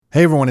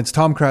Hey everyone, it's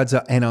Tom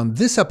Kradza, and on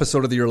this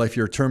episode of the Your Life,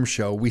 Your Term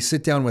show, we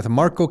sit down with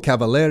Marco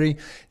Cavallari.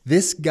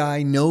 This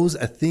guy knows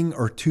a thing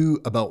or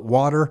two about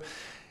water.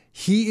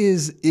 He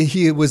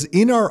was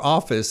in our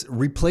office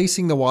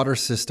replacing the water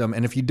system,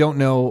 and if you don't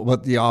know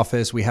about the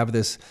office, we have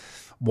this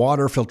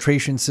water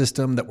filtration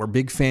system that we're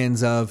big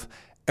fans of.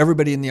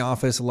 Everybody in the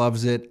office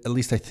loves it. At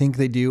least I think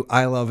they do.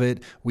 I love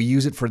it. We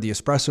use it for the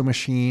espresso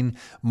machine.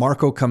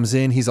 Marco comes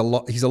in. He's a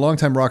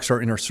longtime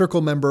Rockstar Inner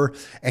Circle member,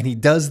 and he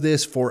does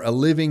this for a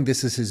living.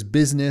 This is his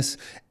business,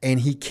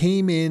 and he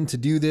came in to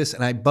do this,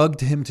 and I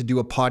bugged him to do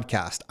a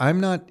podcast. I'm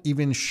not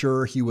even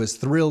sure he was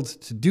thrilled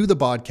to do the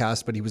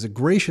podcast, but he was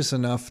gracious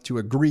enough to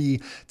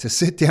agree to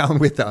sit down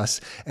with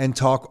us and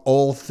talk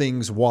all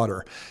things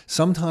water.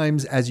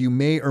 Sometimes, as you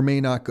may or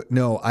may not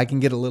know, I can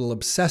get a little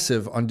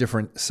obsessive on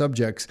different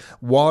subjects.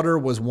 Water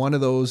was one of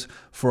those.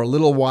 For a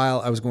little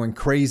while, I was going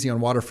crazy on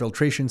water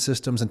filtration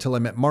systems until I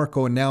met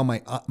Marco, and now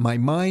my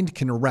mind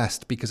can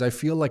rest because I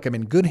feel like I'm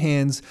in good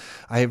hands.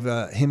 I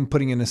have him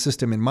putting in a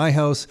system in my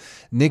house.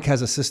 Nick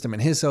has a system in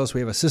his house.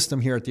 We have a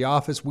system here at the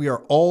office. We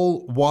are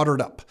all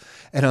watered up.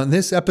 And on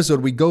this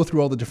episode, we go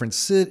through all the different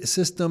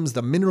systems,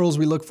 the minerals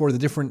we look for, the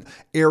different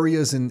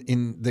areas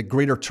in the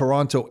greater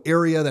Toronto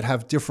area that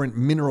have different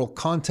mineral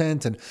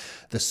content, and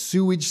the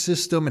sewage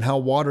system and how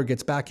water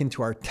gets back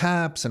into our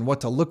taps and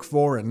what to look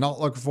for and not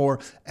look for,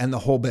 and the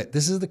whole bit.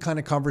 This is the kind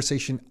of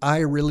conversation I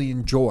really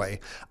enjoy.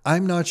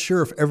 I'm not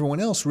sure if everyone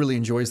else really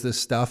enjoys this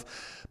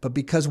stuff, but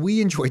because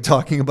we enjoy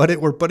talking about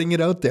it, we're putting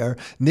it out there.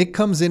 Nick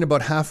comes in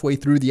about halfway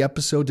through the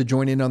episode to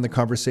join in on the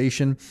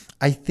conversation.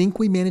 I think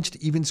we managed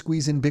to even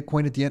squeeze in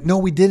Bitcoin at the end. No,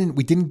 we didn't.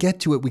 We didn't get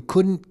to it. We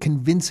couldn't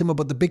convince him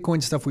about the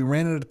Bitcoin stuff. We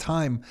ran out of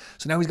time.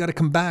 So now he's got to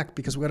come back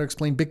because we got to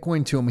explain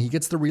Bitcoin to him. He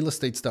gets the real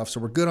estate stuff. So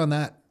we're good on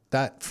that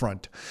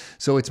front.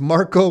 So it's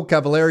Marco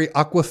Cavallari.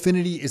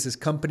 Aquafinity is his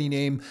company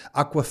name.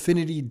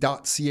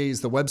 Aquafinity.ca is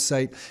the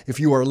website. If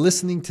you are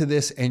listening to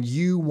this and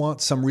you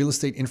want some real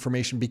estate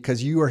information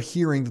because you are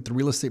hearing that the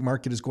real estate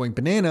market is going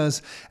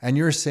bananas and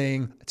you're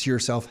saying to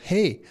yourself,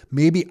 hey,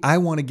 maybe I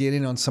want to get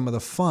in on some of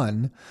the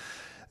fun,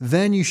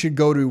 then you should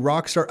go to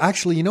Rockstar.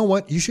 Actually, you know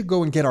what? You should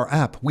go and get our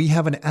app. We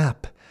have an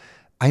app.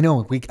 I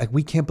know, we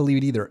can't believe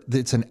it either.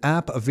 It's an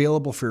app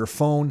available for your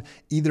phone,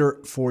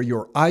 either for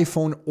your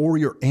iPhone or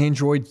your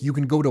Android. You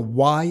can go to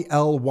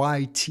ylytapp.com.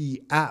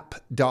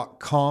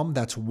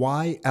 That's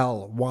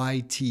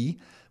YLYT,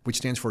 which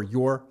stands for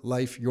Your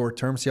Life, Your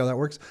Term. See how that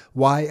works?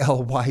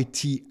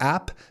 ylytapp.com.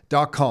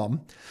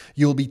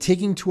 You'll be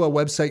taken to a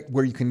website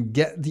where you can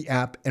get the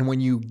app. And when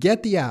you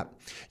get the app,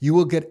 you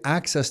will get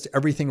access to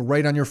everything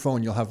right on your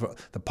phone. You'll have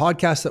the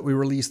podcasts that we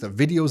release, the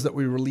videos that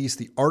we release,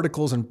 the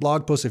articles and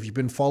blog posts. If you've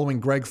been following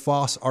Greg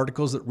Foss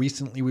articles that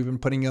recently we've been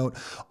putting out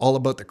all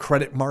about the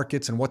credit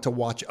markets and what to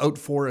watch out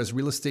for as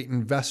real estate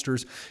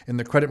investors in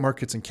the credit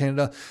markets in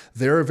Canada,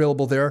 they're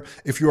available there.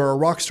 If you are a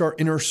Rockstar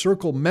Inner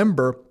Circle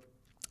member,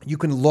 you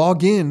can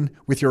log in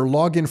with your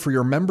login for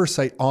your member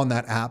site on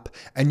that app,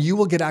 and you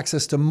will get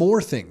access to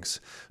more things.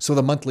 So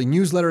the monthly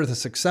newsletter, the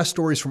success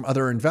stories from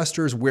other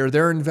investors, where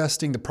they're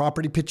investing, the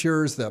property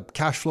pictures, the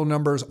cash flow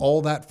numbers, all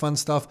that fun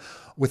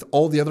stuff with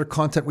all the other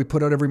content we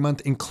put out every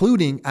month,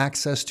 including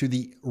access to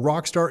the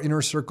Rockstar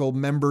Inner Circle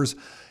members'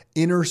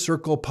 Inner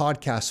Circle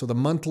podcast. So the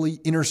monthly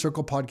Inner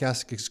Circle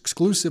podcast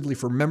exclusively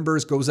for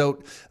members goes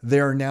out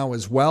there now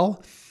as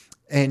well.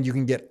 And you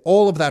can get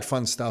all of that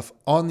fun stuff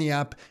on the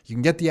app. You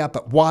can get the app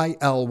at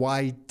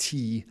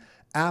ylytapp.com.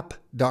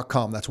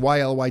 That's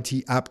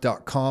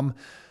ylytapp.com.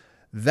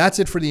 That's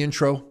it for the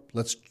intro.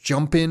 Let's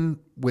jump in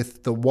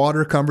with the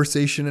water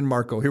conversation and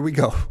Marco. Here we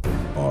go.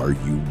 Are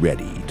you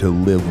ready to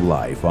live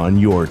life on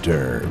your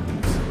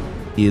terms?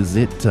 Is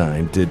it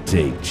time to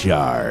take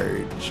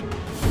charge?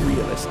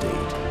 Real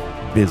estate,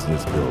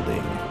 business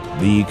building,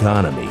 the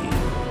economy,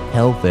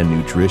 health and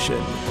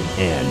nutrition,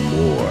 and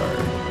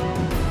more.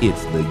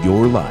 It's the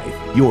Your Life,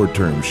 Your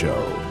Term show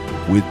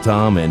with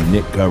Tom and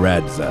Nick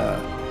Kradza.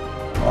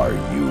 Are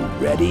you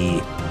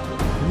ready?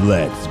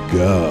 Let's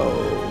go.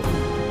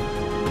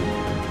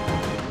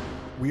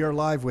 We are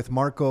live with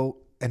Marco.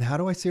 And how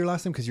do I say your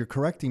last name? Because you're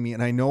correcting me.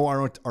 And I know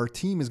our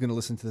team is going to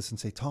listen to this and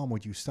say, Tom,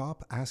 would you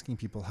stop asking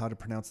people how to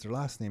pronounce their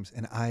last names?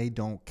 And I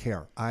don't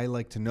care. I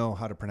like to know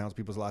how to pronounce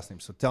people's last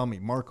names. So tell me,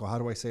 Marco, how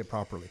do I say it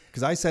properly?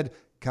 Because I said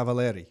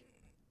Cavallari.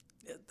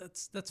 Yeah,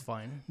 that's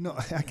fine. No,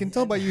 I can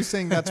tell by you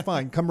saying that's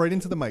fine. Come right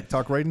into the mic.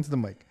 Talk right into the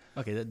mic.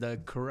 Okay, the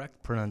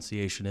correct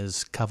pronunciation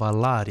is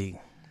Cavallari.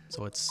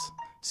 So it's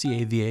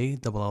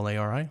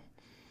Cavallari.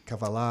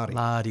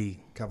 Cavallari.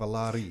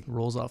 Cavallari.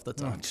 Rolls off the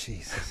tongue. Oh,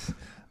 Jesus.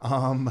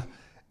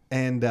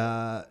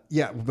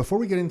 Before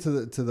we get into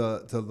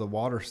the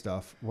water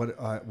stuff,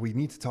 what we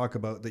need to talk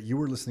about that you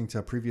were listening to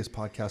a previous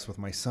podcast with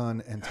my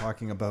son and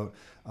talking about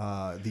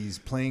these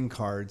playing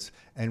cards.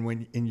 And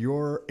when in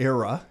your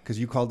era, because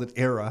you called it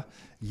era,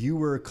 you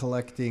were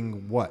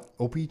collecting what?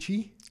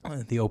 OPG?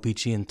 The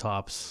OPG and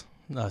tops,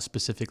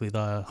 specifically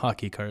the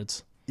hockey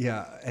cards.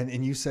 Yeah,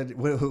 and you said,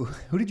 who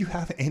did you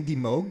have? Andy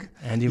Moog?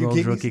 Andy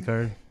Moog's rookie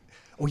card.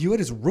 Oh, you had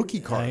his rookie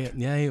card?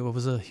 Yeah, I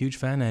was a huge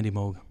fan of Andy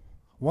Moog.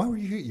 Why were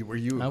you? Were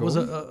you?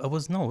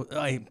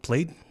 I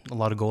played a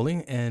lot of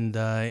goalie, and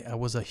I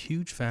was a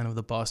huge fan of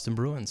the Boston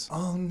Bruins.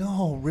 Oh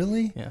no,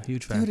 really? Yeah,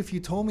 huge fan. Dude, if you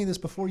told me this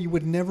before, you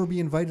would never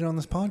be invited on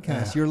this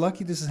podcast. You're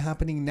lucky this is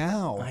happening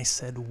now. I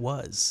said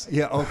was.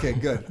 Yeah. Okay.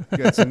 Good.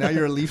 Good. So now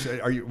you're a Leafs.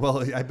 Are you? Well,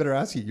 I better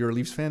ask you. You're a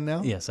Leafs fan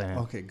now? Yes, I am.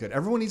 Okay. Good.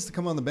 Everyone needs to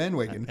come on the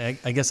bandwagon.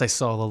 I guess I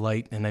saw the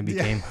light, and I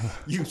became. Yeah.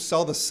 You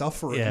saw the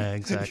suffering. Yeah,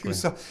 exactly.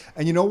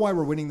 And you know why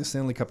we're winning the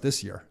Stanley Cup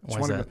this year? Why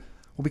is that?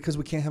 Well, because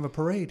we can't have a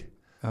parade.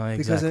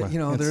 Exactly.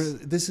 Because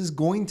this is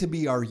going to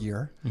be our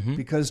year.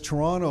 Because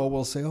Toronto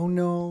will say, "Oh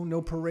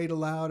no parade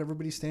allowed.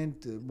 Everybody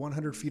stand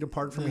 100 feet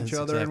apart from each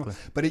other." Exactly.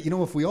 But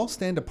if we all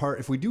stand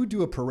apart, if we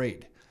do a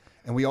parade,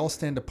 and we all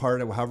stand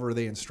apart, however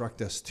they instruct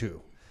us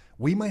to,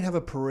 we might have a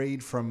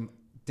parade from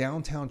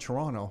downtown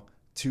Toronto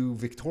to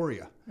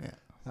Victoria. Yeah.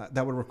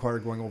 That would require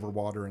going over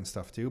water and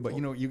stuff too. But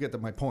you get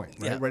my point,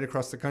 right? Yeah. Right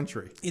across the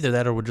country. Either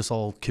that, or we'll just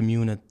all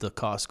commune at the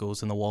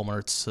Costco's and the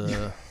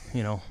Walmarts.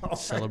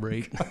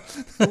 Celebrate.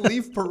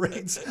 Leaf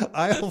parades,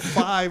 aisle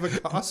 5 at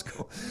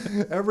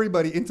Costco.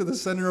 Everybody into the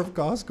center of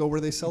Costco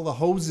where they sell the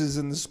hoses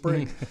in the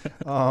spring.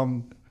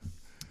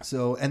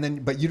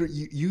 But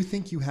you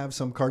think you have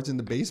some cards in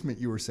the basement?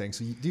 You were saying,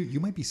 so you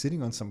might be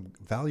sitting on some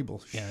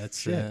valuable. Yeah,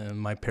 it's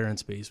my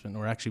parents' basement,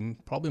 or actually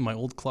probably my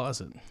old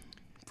closet.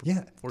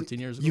 Yeah, 14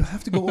 years ago. You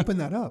have to go open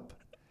that up.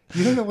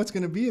 You don't know what's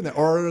going to be in there,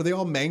 or are they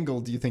all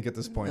mangled? Do you think at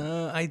this point?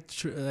 I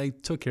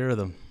took care of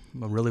them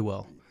really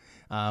well,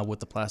 with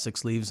the plastic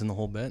sleeves and the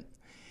whole bit.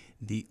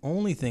 The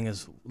only thing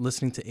is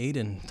listening to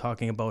Aiden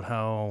talking about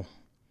how,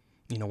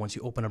 once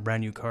you open a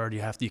brand new card,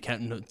 you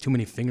can't too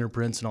many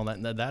fingerprints and all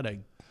that.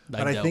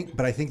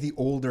 I think the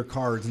older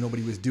cards,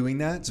 nobody was doing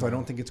that, so I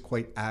don't think it's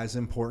quite as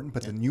important.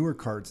 But the newer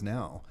cards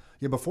now,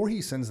 before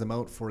he sends them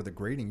out for the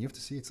grading, you have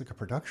to see it's like a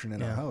production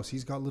in our house.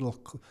 He's got little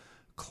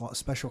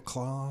special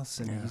cloths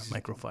and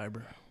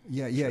microfiber.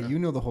 Yeah, sure. You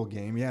know the whole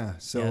game. Yeah,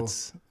 so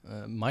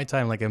my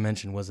time, like I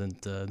mentioned,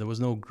 wasn't there was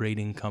no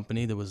grading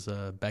company. There was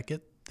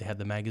Beckett. They had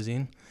the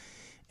magazine,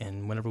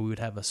 and whenever we would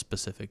have a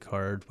specific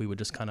card, we would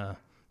just kind of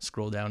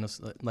scroll down.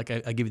 Like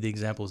I give you the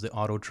examples, the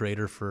Auto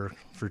Trader for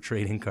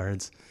trading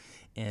cards.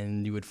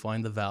 And you would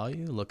find the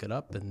value, look it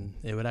up, and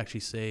it would actually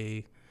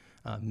say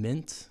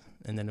mint,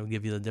 and then it would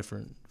give you the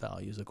different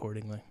values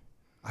accordingly.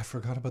 I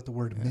forgot about the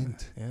word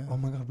mint. Yeah. Oh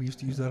my God, we used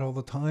to use that all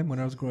the time when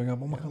I was growing up.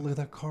 Oh my God, look at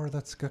that car.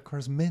 That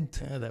car's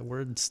mint. Yeah, that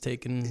word's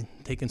taken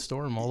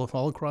storm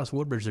all across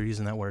Woodbridge. They're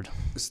using that word.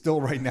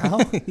 Still right now?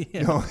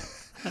 Yeah. No.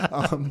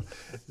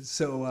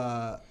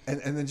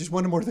 And then just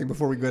one more thing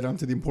before we go down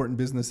to the important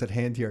business at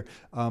hand here.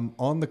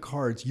 On the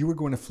cards, you were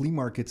going to flea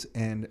markets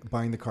and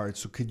buying the cards.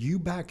 So could you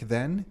back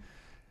then?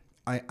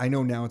 I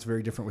know now it's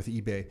very different with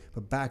eBay,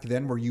 but back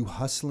then, were you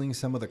hustling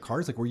some of the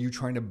cards? Like, were you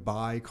trying to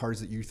buy cards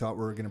that you thought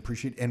were going to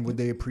appreciate, and would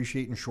they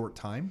appreciate in short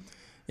time?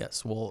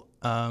 Yes. Well,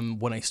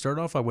 when I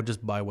started off, I would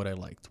just buy what I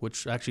liked,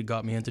 which actually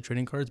got me into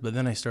trading cards. But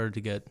then I started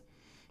to get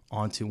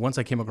onto, once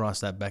I came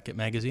across that Beckett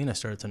magazine, I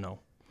started to know.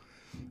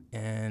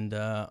 And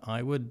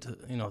I would,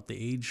 at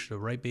the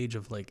ripe age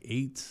of like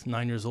 8,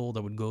 9 years old, I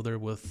would go there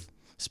with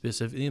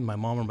specifically my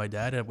mom or my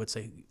dad. I would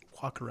say,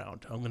 walk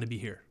around. I'm going to be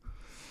here.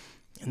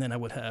 And then I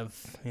would have,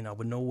 I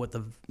would know what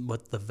the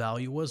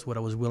value was, what I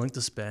was willing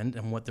to spend,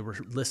 and what they were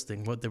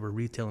listing, what they were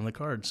retailing the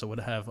card. So I would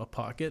have a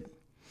pocket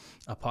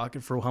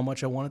for how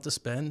much I wanted to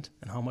spend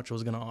and how much I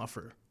was going to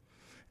offer.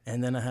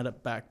 And then I had a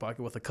back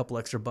pocket with a couple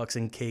extra bucks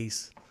in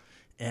case.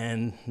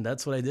 And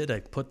that's what I did. I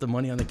put the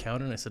money on the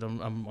counter and I said, I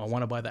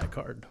want to buy that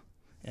card.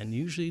 And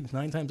usually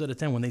 9 times out of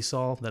 10, when they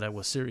saw that I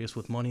was serious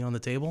with money on the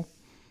table,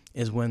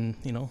 is when,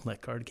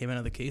 that card came out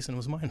of the case and it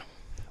was mine.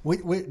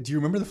 Wait, do you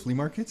remember the flea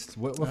markets?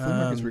 What flea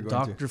markets were you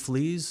going to? Dr.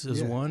 Flea's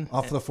is one.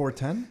 Off the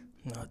 410?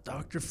 No,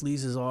 Dr.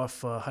 Flea's is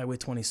off Highway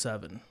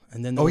 27.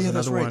 And then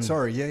that's right. One.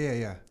 Sorry.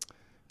 Yeah.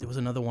 There was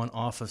another one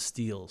off of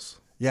Steele's.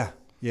 Yeah,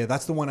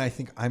 that's the one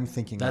I'm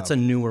thinking That's a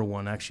newer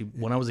one, actually.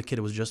 When I was a kid,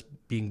 it was just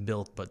being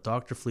built, but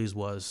Dr. Flea's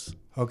was...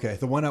 Okay,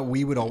 the one that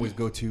we would always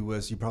go to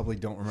was, you probably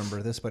don't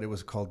remember this, but it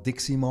was called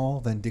Dixie Mall,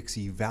 then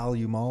Dixie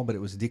Value Mall, but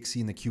it was Dixie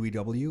in the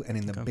QEW, and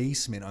in the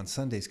basement on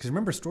Sundays. Because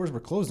remember, stores were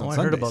closed on Sundays.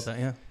 I heard about that,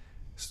 yeah.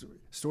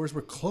 Stores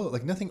were closed,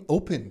 like nothing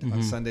opened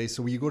on Sundays.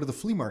 So you go to the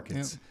flea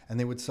markets and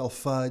they would sell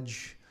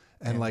fudge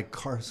and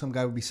some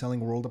guy would be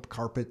selling rolled up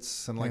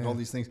carpets and all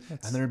these things. And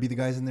then there'd be the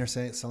guys in there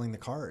selling the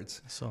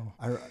cards. So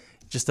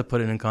just to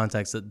put it in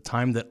context, at the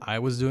time that I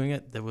was doing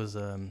it, there was,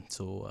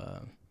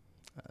 the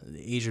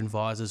Asian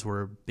vases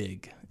were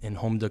big in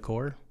home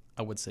decor.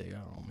 I would say,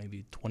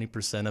 maybe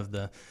 20% of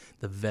the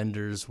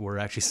vendors were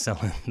actually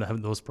selling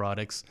those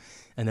products.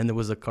 And then there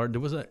was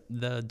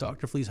the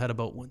Dr. Flea's had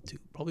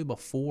probably about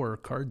 4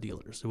 card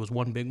dealers. There was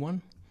one big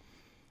one.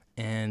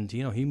 And,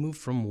 he moved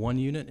from 1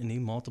 unit and he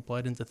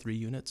multiplied into 3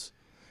 units.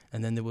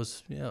 And then there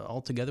was,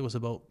 altogether was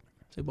about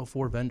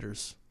 4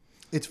 vendors.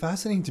 It's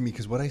fascinating to me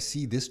because what I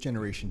see this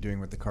generation doing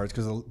with the cards,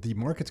 because the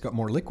market's got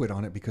more liquid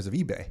on it because of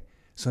eBay.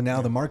 So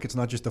now the market's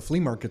not just the flea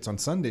markets on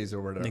Sundays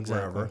or whatever.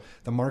 Exactly.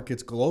 The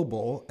market's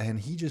global, and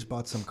he just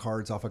bought some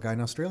cards off a guy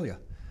in Australia.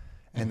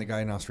 And the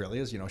guy in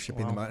Australia is,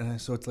 shipping them out.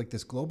 And so it's like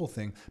this global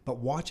thing. But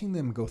watching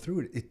them go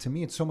through it, to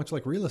me, it's so much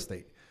like real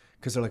estate.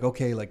 Because they're like,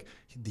 okay, like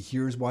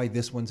here's why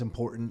this one's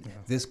important. Yeah.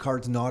 This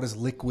card's not as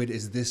liquid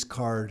as this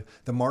card.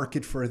 The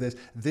market for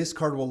this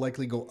card will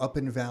likely go up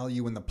in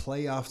value when the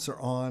playoffs are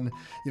on.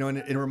 And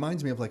it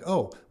reminds me of like,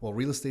 oh, well,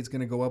 real estate's going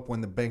to go up when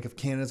the Bank of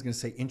Canada is going to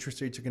say interest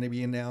rates are going to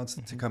be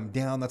announced to come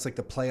down. That's like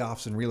the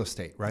playoffs in real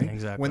estate, right?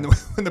 Exactly.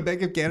 When the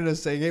Bank of Canada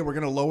is saying, hey, we're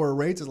going to lower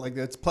rates, it's like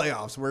that's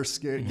playoffs. We're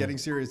getting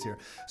serious here.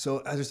 So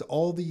there's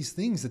all these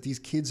things that these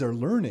kids are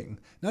learning.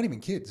 Not even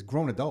kids,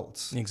 grown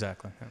adults.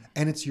 Exactly. Yeah.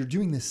 And you're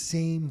doing the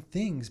same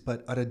things,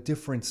 but at a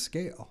different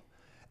scale.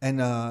 And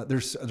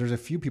there's a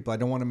few people, I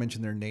don't want to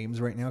mention their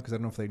names right now because I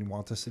don't know if they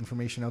want this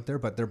information out there,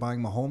 but they're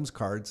buying Mahomes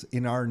cards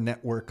in our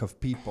network of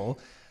people.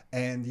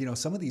 And,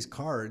 some of these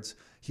cards,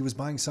 he was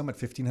buying some at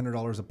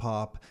 $1,500 a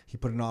pop. He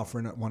put an offer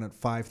in at one at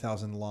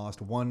 $5,000,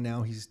 lost. One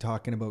now he's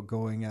talking about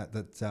going at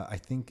that. I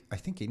think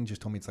Aiden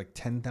just told me it's like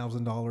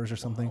 $10,000 or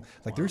something.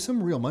 Wow. There's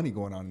some real money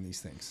going on in these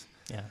things.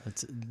 Yeah,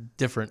 it's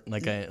different.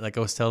 Like I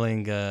was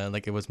telling,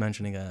 like I was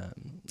mentioning,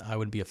 I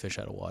would be a fish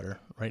out of water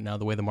right now.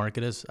 The way the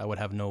market is, I would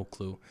have no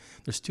clue.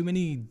 There's too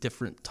many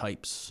different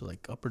types.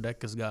 Like Upper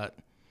Deck has got,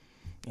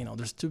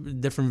 there's two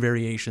different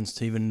variations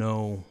to even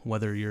know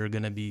whether you're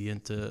going to be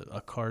into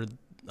a card,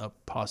 a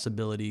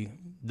possibility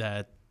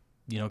that,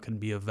 could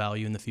be of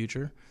value in the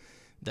future.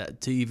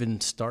 That to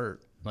even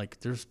start, like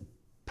there's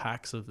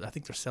packs of, I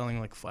think they're selling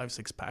like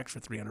 5-6 packs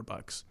for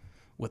 $300.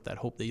 With that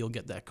hope that you'll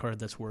get that card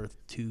that's worth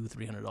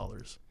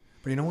 $200-$300.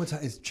 But you know what?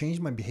 It's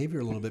changed my behavior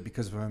a little bit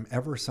because if I'm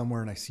ever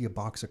somewhere and I see a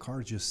box of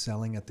cards just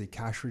selling at the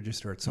cash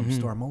register at some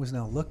store, I'm always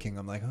now looking.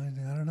 I'm like, I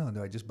don't know.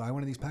 Do I just buy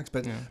one of these packs?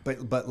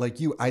 But like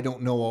you, I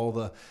don't know all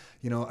the,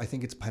 I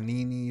think it's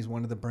Panini's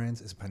one of the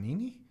brands. Is it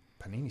Panini?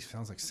 Panini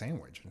sounds like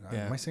sandwich.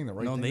 Yeah. Am I saying the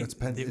right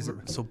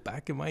thing? So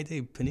back in my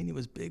day, Panini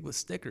was big with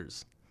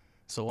stickers.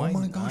 So I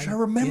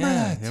remember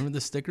that. Remember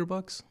the sticker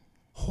books?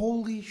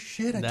 Holy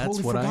shit, I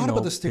totally forgot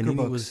about the sticker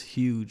books. Panini was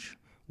huge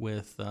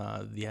with,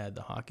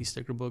 the hockey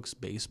sticker books,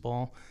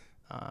 baseball.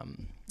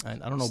 And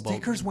I don't know about...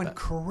 Stickers went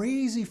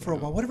crazy for a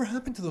while. Whatever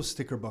happened to those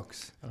sticker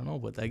books? I don't know,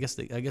 but I guess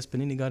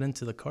Panini got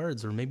into the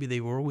cards, or maybe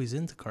they were always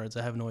into cards.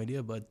 I have no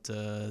idea, but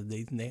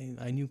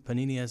I knew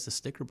Panini as the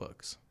sticker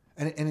books.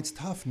 And it's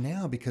tough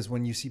now because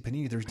when you see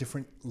Panini, there's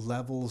different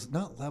levels,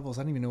 not levels,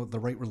 I don't even know what the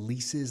right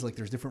release is. Like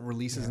there's different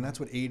releases, and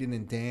that's what Aiden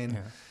and Dan...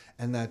 Yeah.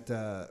 And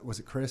that, was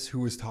it Chris who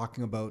was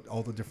talking about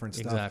all the different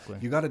stuff? Exactly.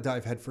 You got to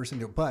dive headfirst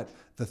into it. But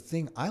the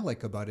thing I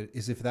like about it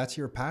is if that's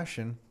your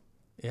passion,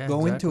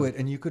 go into it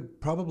and you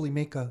could probably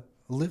make a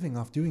living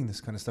off doing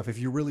this kind of stuff if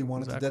you really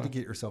wanted to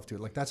dedicate yourself to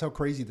it. Like that's how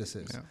crazy this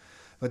is. Yeah.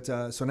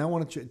 But so now I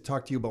want to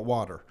talk to you about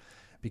water.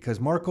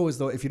 Because Marco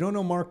is if you don't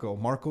know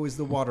Marco is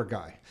the water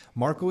guy.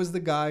 Marco is the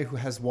guy who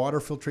has water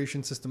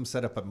filtration systems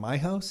set up at my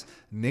house,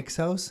 Nick's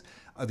house,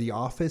 the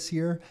office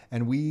here.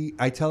 And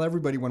I tell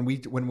everybody when we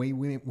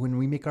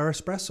make our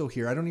espresso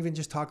here, I don't even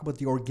just talk about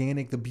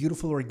the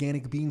beautiful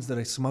organic beans that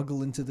I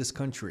smuggle into this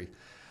country.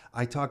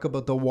 I talk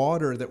about the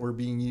water that we're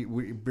being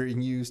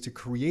used to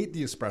create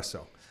the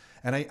espresso.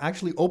 And I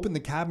actually open the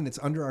cabinets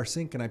under our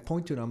sink and I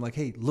point to it. I'm like,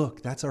 hey,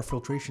 look, that's our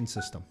filtration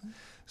system.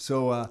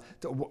 So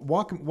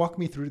walk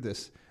me through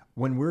this.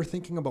 When we're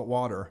thinking about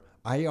water,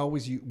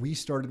 we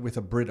started with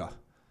a Brita.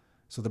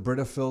 So the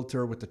Brita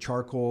filter with the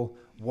charcoal.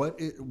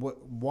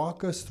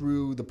 Walk us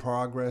through the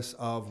progress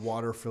of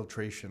water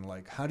filtration.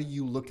 Like, how do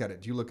you look at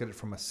it? Do you look at it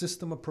from a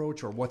system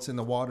approach, or what's in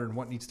the water and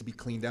what needs to be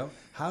cleaned out?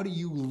 How do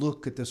you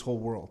look at this whole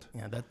world?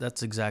 Yeah,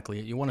 that's exactly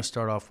it. You want to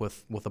start off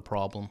with a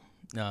problem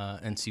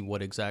and see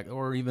what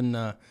or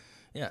even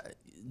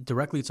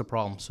directly it's a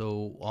problem.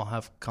 So I'll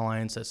have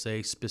clients that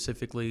say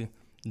specifically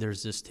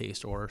there's this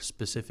taste, or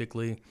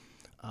specifically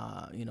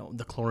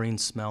the chlorine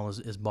smell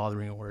is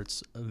bothering, or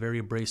it's very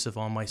abrasive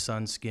on my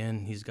son's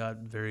skin. He's got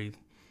very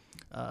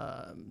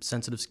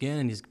sensitive skin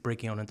and he's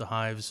breaking out into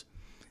hives.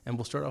 And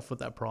we'll start off with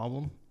that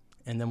problem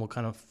and then we'll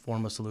kind of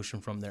form a solution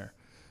from there.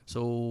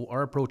 So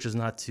our approach is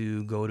not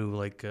to go to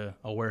like a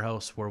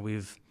warehouse where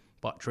we've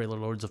bought trailer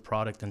loads of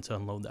product and to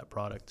unload that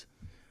product.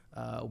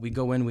 We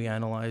go in, we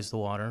analyze the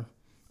water.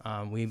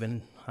 We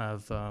even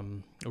have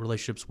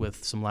relationships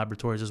with some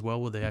laboratories as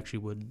well, where they actually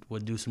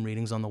would do some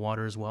readings on the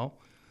water as well.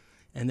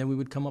 And then we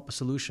would come up a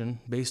solution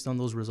based on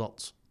those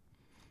results.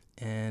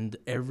 And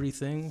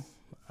everything,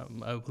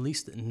 at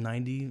least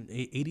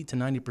 80 to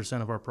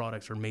 90% of our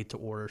products are made to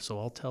order. So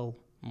I'll tell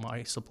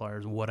my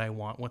suppliers what I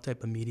want, what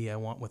type of media I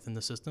want within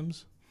the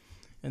systems,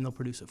 and they'll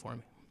produce it for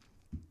me.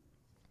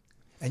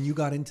 And you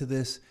got into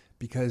this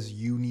because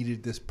you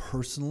needed this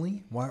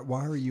personally?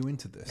 Why are you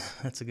into this?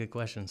 That's a good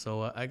question.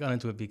 So I got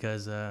into it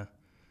because I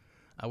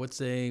would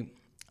say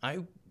I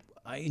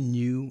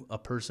knew a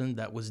person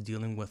that was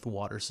dealing with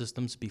water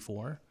systems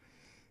before.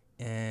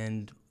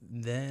 And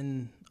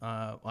then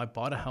I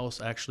bought a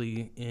house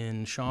actually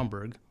in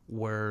Schaumburg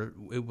where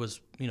it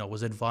was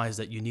advised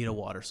that you need a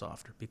water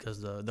softener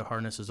because the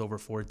hardness is over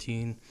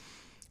 14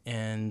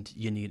 and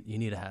you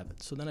need to have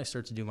it. So then I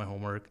started to do my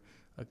homework,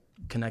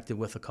 connected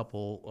with a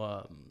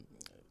couple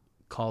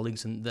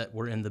colleagues that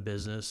were in the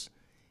business,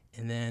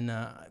 And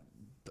then,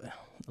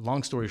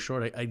 long story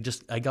short, I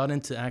got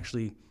into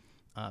actually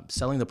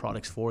selling the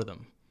products for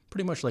them,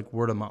 pretty much like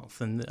word of mouth,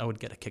 and I would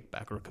get a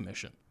kickback or a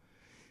commission.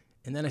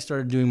 And then I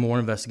started doing more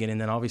investigating.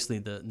 And then obviously,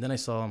 then I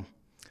saw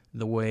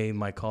the way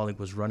my colleague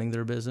was running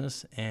their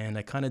business, and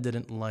I kind of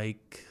didn't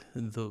like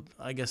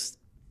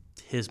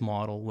his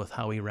model with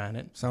how he ran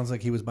it. Sounds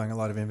like he was buying a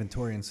lot of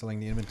inventory and selling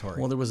the inventory.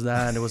 Well, there was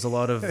that. There was a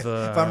lot of... if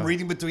I'm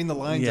reading between the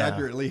lines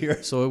accurately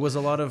here. So it was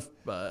a lot of...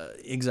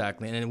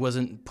 exactly. And it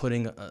wasn't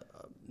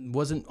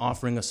wasn't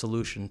offering a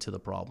solution to the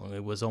problem.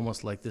 It was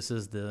almost like, this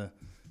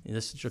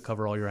should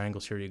cover all your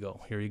angles. Here you go.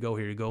 Here you go.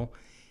 Here you go.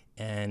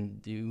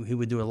 And he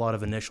would do a lot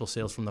of initial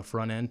sales from the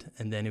front end,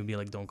 and then he would be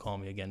like, don't call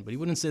me again. But he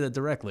wouldn't say that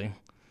directly.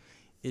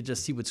 He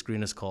would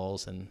screen his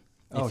calls, and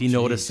if he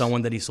noticed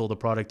someone that he sold the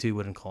product to, he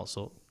wouldn't call.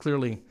 So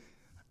clearly...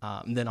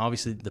 then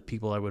obviously the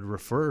people I would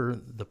refer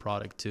the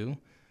product to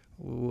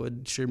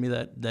would share me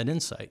that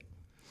insight.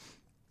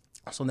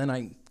 So then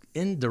I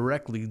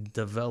indirectly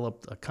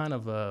developed a kind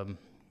of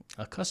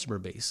a customer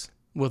base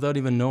without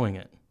even knowing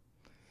it.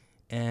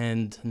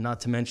 And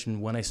not to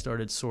mention, when I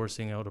started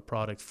sourcing out a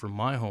product for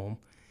my home,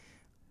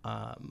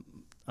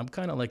 I'm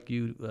kind of like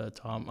you,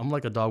 Tom. I'm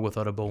like a dog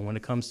without a bone. When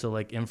it comes to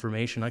like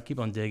information, I keep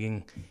on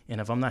digging.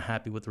 And if I'm not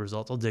happy with the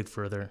results, I'll dig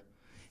further.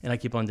 And I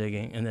keep on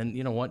digging. And then,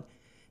 you know what?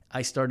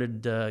 I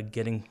started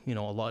getting,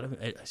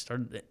 I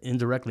started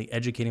indirectly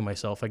educating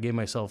myself. I gave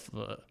myself,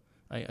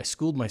 I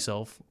schooled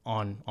myself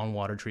on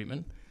water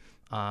treatment.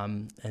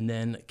 And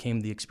then came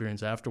the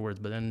experience afterwards.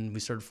 But then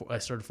I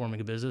started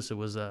forming a business. It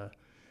was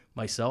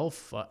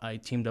myself. I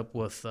teamed up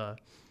with a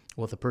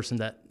person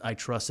that I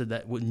trusted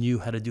that knew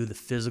how to do the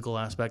physical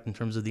aspect in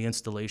terms of the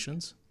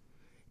installations.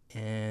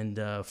 And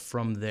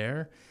from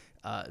there,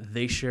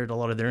 they shared a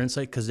lot of their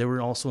insight because they were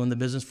also in the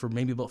business for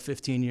maybe about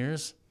 15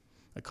 years.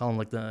 I call him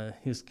like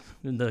he was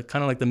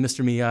kind of like the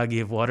Mr.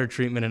 Miyagi of water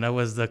treatment, and I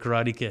was the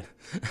Karate Kid.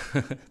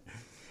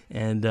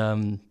 And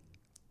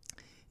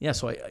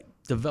so I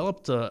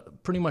developed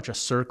pretty much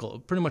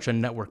a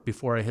network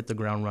before I hit the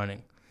ground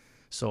running.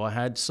 So I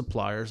had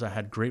suppliers. I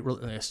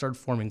started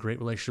forming great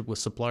relationships with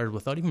suppliers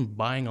without even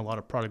buying a lot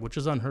of product, which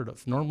is unheard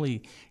of.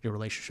 Normally, your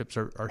relationships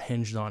are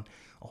hinged on,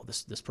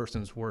 this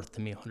person's worth to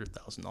me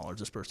 $100,000.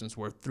 This person's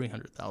worth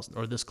 $300,000,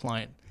 or this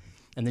client,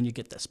 and then you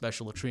get that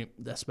special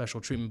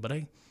treatment. But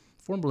I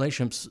formed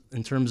relationships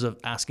in terms of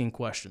asking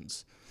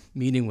questions,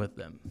 meeting with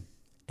them,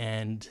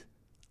 and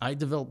I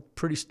developed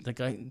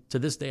to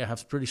this day I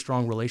have pretty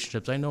strong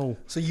relationships. I know.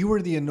 So you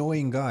were the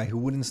annoying guy who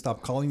wouldn't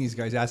stop calling these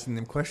guys, asking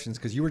them questions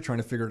because you were trying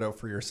to figure it out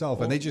for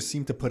yourself, and they just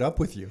seemed to put up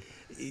with you.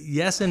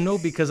 Yes and no,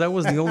 because I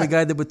was the only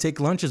guy that would take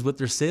lunches with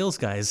their sales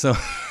guys. So.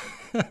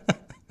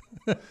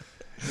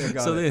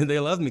 They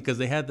loved me because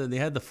they had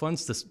the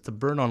funds to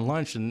burn on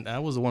lunch, and I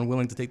was the one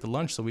willing to take the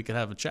lunch so we could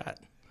have a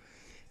chat.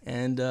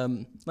 And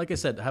like I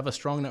said, I have a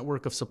strong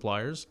network of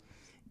suppliers,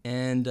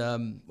 and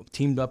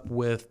teamed up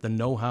with the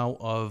know-how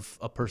of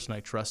a person I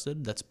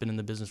trusted that's been in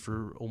the business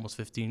for almost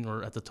 15,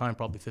 or at the time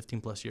probably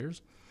 15 plus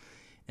years.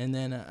 And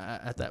then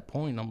at that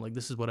point, I'm like,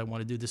 this is what I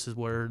want to do. This is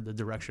where the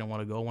direction I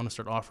want to go. I want to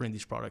start offering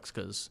these products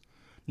because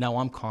now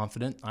I'm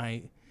confident.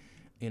 I'm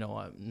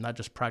not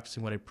just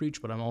practicing what I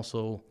preach, but I'm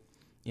also,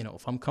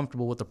 if I'm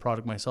comfortable with the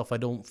product myself, I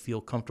don't feel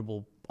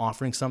comfortable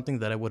offering something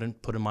that I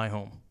wouldn't put in my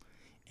home.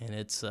 And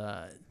it's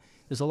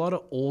there's a lot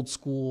of old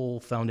school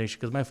foundation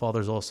because my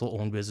father's also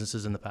owned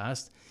businesses in the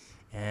past.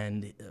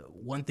 And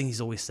one thing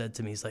he's always said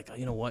to me, he's like,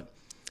 you know what?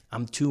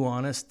 I'm too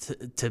honest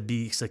to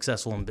be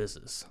successful in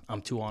business.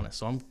 I'm too honest.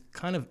 So I'm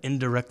kind of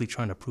indirectly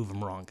trying to prove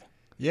him wrong.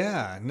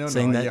 Yeah,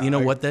 saying that,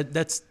 yeah,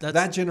 that's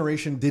that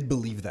generation did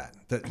believe that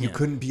you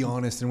couldn't be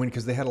honest and win,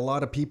 because they had a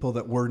lot of people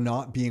that were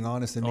not being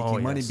honest and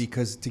making money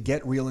because to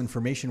get real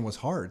information was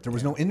hard. There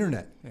was no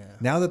internet. Yeah.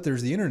 Now that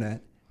there's the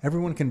internet,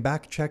 everyone can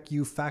fact check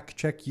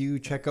you,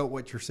 check out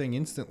what you're saying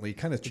instantly. It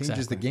kind of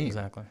changes the game.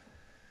 Exactly.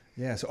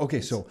 Yeah. So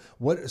okay. So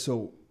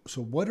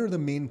what are the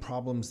main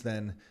problems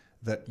then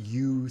that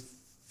you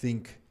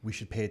think we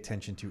should pay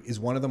attention to? Is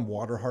one of them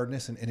water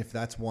hardness? And if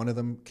that's one of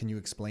them, can you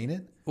explain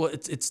it? Well,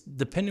 it's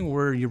depending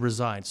where you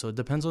reside. So it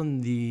depends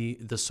on the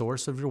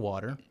source of your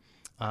water.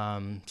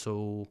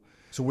 So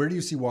where do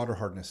you see water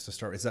hardness to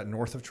start? Is that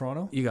north of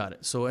Toronto? You got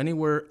it. So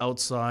anywhere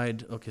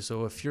outside. Okay.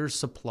 So if your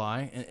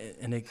supply,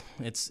 and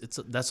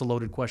that's a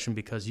loaded question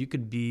because you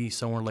could be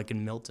somewhere like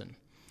in Milton,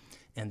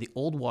 and the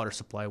old water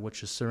supply,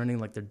 which is surrounding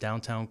like their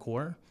downtown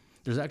core,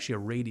 there's actually a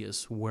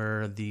radius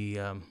where the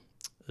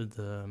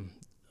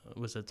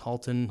was it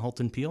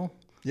Halton Peel?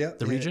 Yeah.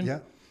 The region? Yeah.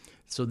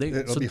 So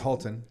it'll be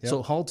Halton. Yeah.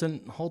 So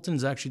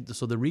Halton's actually,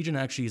 so the region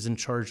actually is in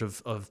charge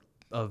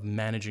of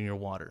managing your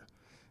water,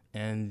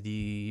 and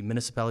the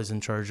municipality is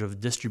in charge of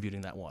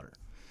distributing that water.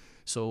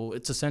 So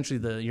it's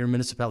essentially your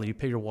municipality, you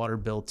pay your water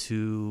bill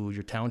to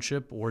your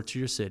township or to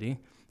your city,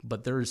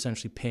 but they're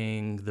essentially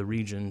paying the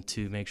region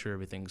to make sure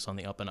everything's on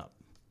the up and up.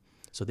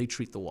 So they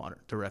treat the water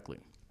directly.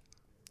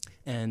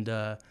 And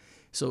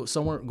so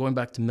somewhere going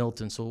back to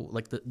Milton, so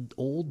like the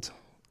old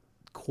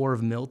core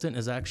of Milton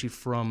is actually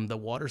from the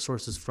water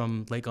sources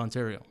from Lake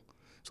Ontario.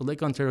 So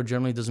Lake Ontario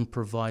generally doesn't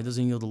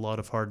yield a lot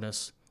of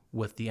hardness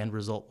with the end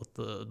result, with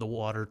the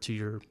water to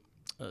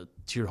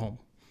your home.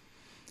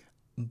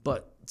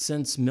 But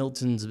since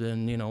Milton's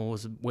been,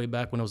 was way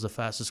back when it was the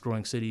fastest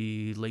growing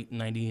city, late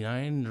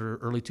 99 or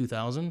early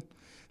 2000,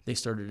 they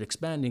started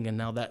expanding, and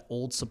now that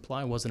old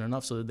supply wasn't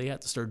enough, so they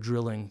had to start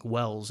drilling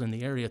wells in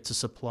the area to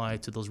supply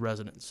to those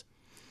residents.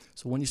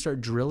 So when you start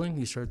drilling,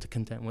 you start to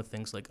contend with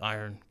things like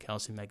iron,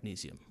 calcium,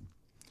 magnesium.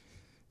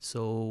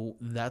 So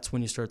that's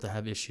when you start to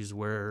have issues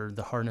where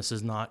the hardness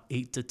is not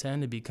 8 to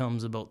 10, it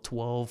becomes about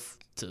 12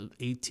 to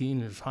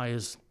 18, as high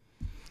as,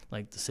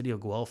 like, the city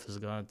of Guelph has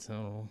got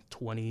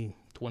 20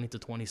 to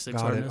 26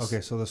 Got hardness. it.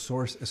 Okay, so the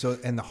source,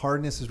 and the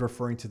hardness is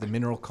referring to the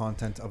mineral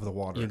content of the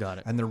water. You got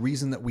it. And the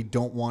reason that we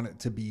don't want it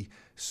to be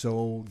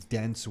so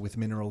dense with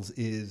minerals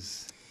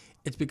is?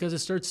 It's because it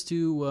starts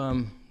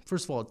to,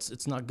 first of all,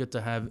 it's not good to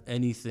have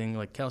anything,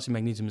 like calcium,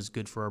 magnesium is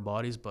good for our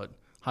bodies, but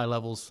high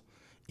levels,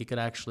 it could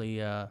actually,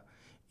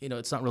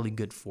 it's not really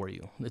good for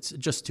you. It's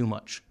just too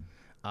much.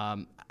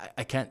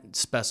 I can't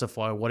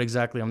specify what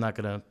exactly. I'm not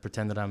going to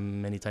pretend that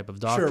I'm any type of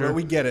doctor. Sure, but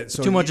we get it.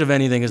 So too much of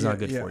anything is not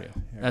good yeah, for you.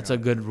 Yeah, That's a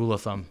good rule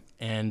of thumb.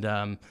 And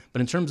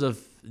but in terms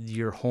of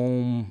your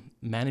home,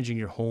 managing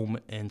your home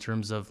in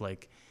terms of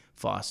like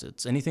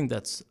faucets, anything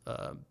that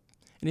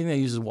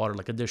uses water,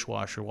 like a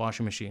dishwasher,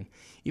 washing machine,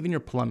 even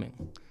your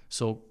plumbing.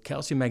 So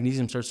calcium,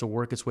 magnesium starts to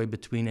work its way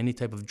between any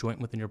type of joint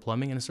within your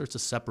plumbing, and it starts to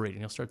separate, and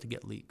you'll start to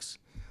get leaks.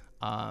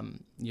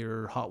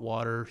 Your hot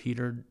water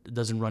heater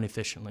doesn't run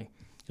efficiently.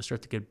 You'll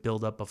start to get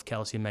buildup of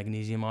calcium,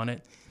 magnesium on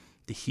it.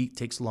 The heat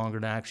takes longer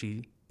to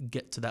actually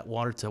get to that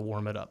water to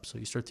warm it up. So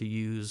you start to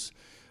use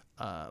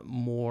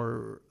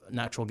more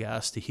natural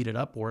gas to heat it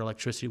up, or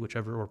electricity,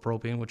 or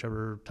propane,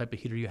 whichever type of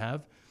heater you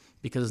have,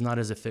 because it's not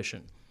as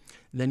efficient.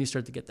 Then you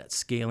start to get that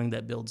scaling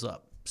that builds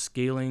up.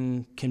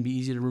 Scaling can be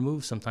easy to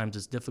remove. Sometimes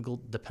it's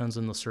difficult, depends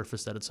on the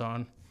surface that it's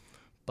on.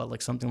 But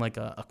like something like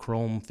a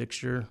chrome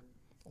fixture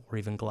or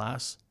even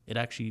glass, it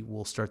actually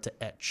will start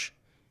to etch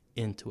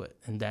into it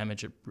and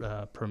damage it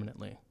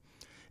permanently.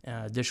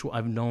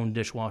 I've known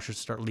dishwashers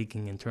start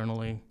leaking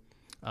internally,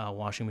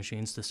 washing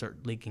machines to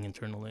start leaking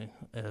internally.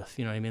 If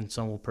you know what I mean,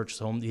 someone will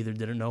purchase a home, they either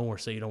didn't know or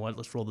say, you know what,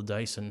 let's roll the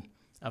dice, and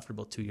after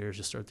about 2 years,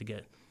 you start to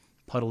get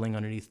puddling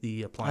underneath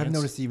the appliance. I've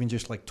noticed even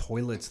just like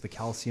toilets, the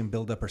calcium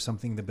buildup or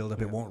something, the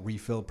buildup, it won't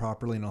refill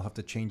properly, and I'll have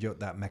to change out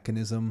that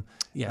mechanism.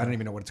 I don't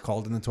even know what it's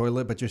called in the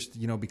toilet, but just,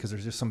 because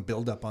there's just some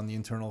buildup on the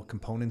internal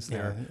components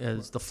there.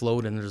 It's the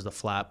float, and there's the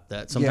flap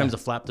that sometimes the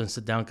flap doesn't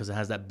sit down because it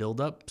has that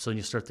buildup. So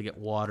you start to get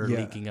water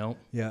leaking out.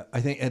 Yeah,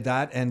 I think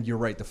that, and you're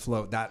right, the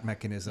float, that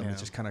mechanism is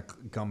just kind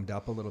of gummed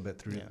up a little bit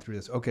through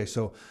this. Okay,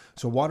 so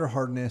water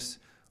hardness,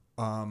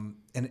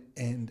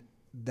 and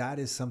that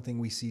is something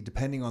we see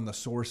depending on the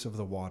source of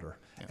the water.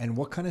 Yeah. And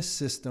what kind of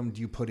system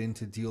do you put in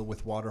to deal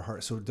with water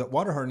hardness? So the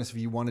water hardness, if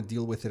you want to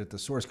deal with it at the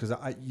source, because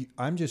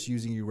I'm just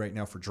using you right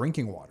now for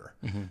drinking water.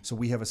 Mm-hmm. So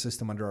we have a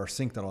system under our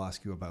sink that I'll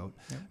ask you about.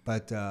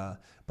 Yeah.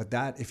 But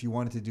that, if you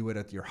wanted to do it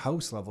at your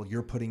house level,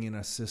 you're putting in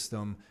a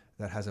system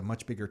that has a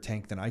much bigger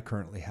tank than I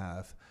currently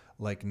have,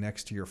 like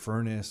next to your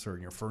furnace or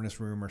in your furnace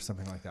room or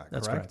something like that.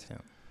 That's correct. Yeah.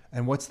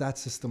 And what's that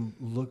system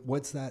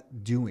what's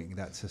that doing,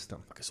 that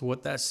system? Okay, so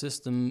what that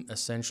system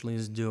essentially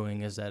is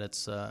doing is that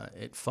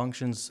it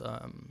functions,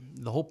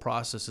 the whole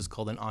process is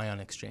called an ion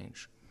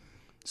exchange.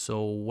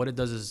 So what it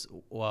does is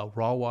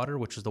raw water,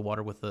 which is the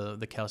water with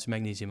the calcium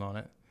magnesium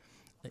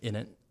in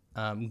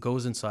it,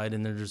 goes inside,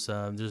 and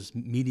there's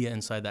media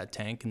inside that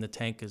tank, and the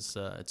tank is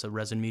it's a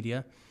resin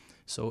media,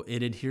 so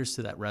it adheres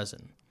to that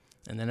resin.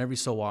 And then every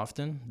so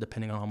often,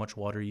 depending on how much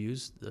water you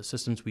use, the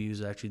systems we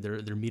use, actually,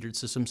 they're metered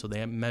systems, so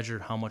they measure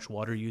how much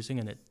water you're using,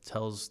 and it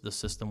tells the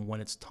system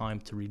when it's time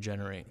to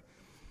regenerate.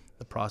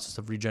 The process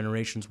of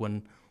regeneration is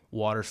when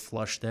water's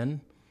flushed in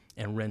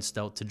and rinsed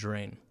out to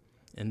drain.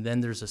 And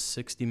then there's a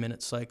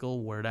 60-minute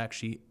cycle where it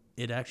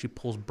actually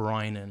pulls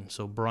brine in.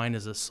 So brine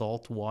is a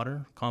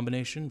salt-water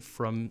combination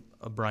from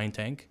a brine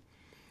tank.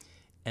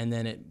 And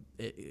then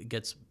it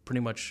gets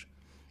pretty much...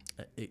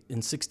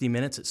 in 60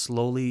 minutes, it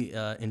slowly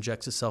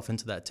injects itself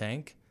into that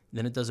tank.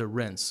 Then it does a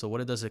rinse. So what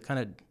it does, it kind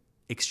of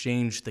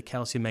exchange the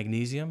calcium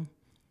magnesium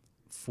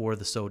for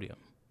the sodium.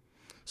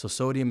 So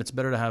sodium, it's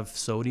better to have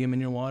sodium in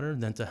your water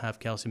than to have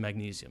calcium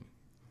magnesium.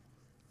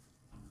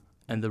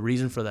 And the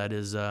reason for that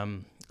is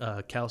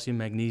calcium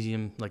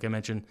magnesium, like I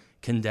mentioned,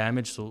 can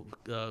damage. So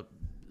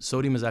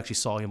sodium is actually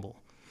soluble.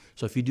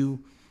 So if you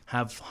do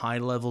have high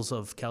levels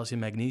of calcium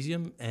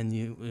magnesium, and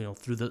you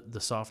through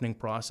the softening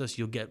process,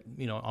 you'll get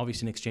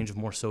obviously an exchange of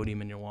more sodium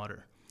in your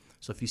water.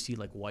 So if you see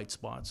like white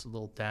spots, a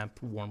little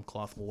damp warm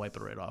cloth will wipe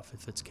it right off.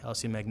 If it's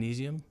calcium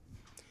magnesium,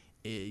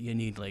 you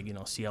need like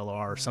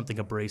CLR or something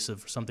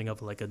abrasive, or something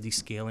of like a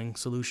descaling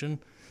solution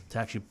to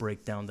actually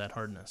break down that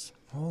hardness.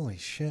 Holy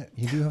shit,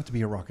 you do have to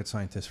be a rocket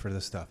scientist for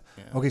this stuff.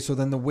 Yeah. Okay, so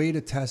then the way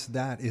to test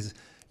that is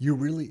you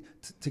really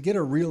to get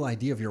a real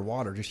idea of your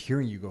water, just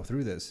hearing you go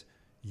through this,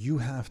 you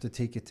have to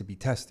take it to be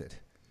tested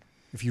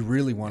if you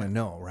really want to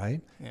know,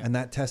 right? Yeah. And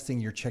that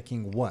testing, you're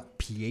checking what?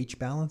 pH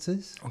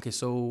balances? Okay,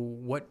 so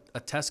what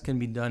a test can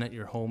be done at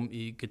your home,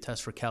 you could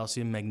test for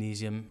calcium,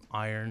 magnesium,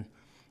 iron,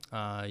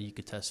 You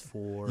could test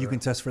for. You can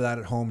test for that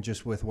at home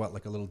just with what,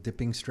 like a little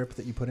dipping strip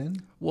that you put in?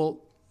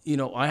 Well, you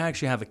know, I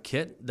actually have a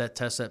kit that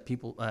tests at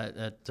people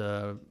at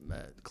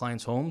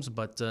clients' homes,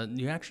 but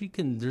you actually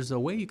can. There's a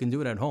way you can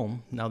do it at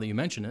home. Now that you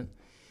mention it,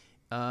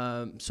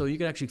 so you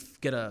can actually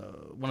get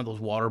one of those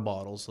water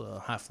bottles, a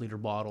half-liter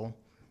bottle,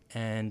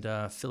 and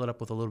fill it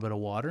up with a little bit of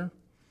water,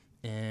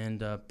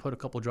 and put a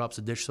couple drops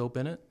of dish soap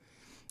in it.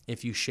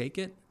 If you shake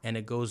it and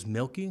it goes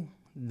milky,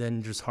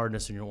 then there's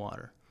hardness in your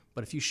water.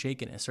 But if you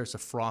shake it and it starts to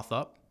froth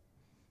up,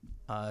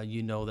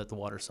 you know that the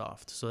water's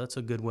soft. So that's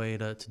a good way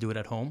to do it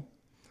at home.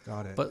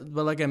 Got it. But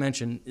like I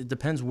mentioned, it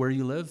depends where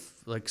you live.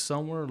 Like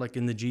somewhere like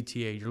in the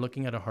GTA, you're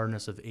looking at a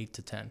hardness of 8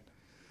 to 10.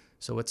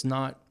 So it's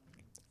not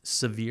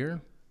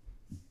severe.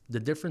 The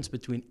difference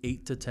between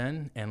 8 to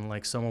 10 and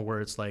like somewhere where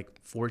it's like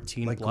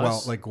 14 like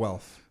plus. like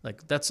Guelph.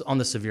 Like that's on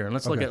the severe. And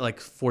let's look at like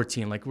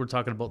 14. Like we're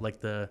talking about like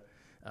the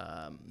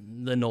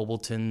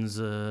Nobletons,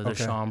 the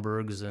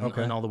Schomburgs,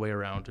 and all the way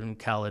around, and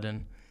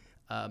Caledon.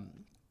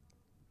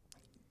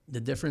 The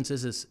difference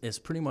is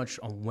pretty much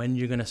on when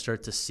you're going to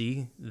start to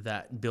see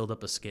that build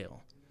up a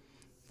scale.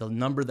 The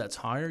number that's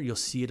higher, you'll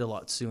see it a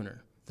lot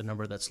sooner. The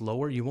number that's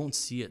lower, you won't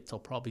see it till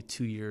probably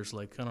 2 years,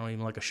 like, I don't know,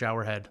 even like a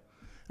shower head.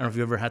 I don't know if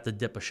you ever had to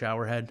dip a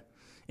shower head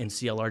in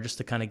CLR just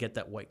to kind of get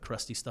that white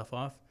crusty stuff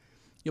off.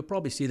 You'll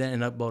probably see that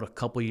in about a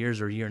couple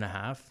years or a year and a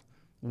half,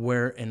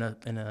 where in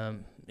a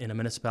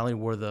municipality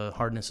where the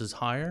hardness is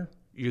higher,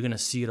 you're going to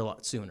see it a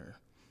lot sooner.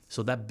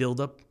 So that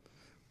buildup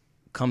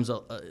comes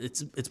up,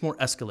 it's more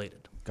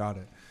escalated. Got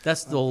it.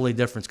 That's the only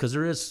difference, because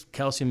there is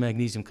calcium,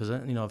 magnesium, because,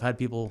 you know, I've had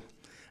people,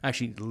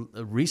 actually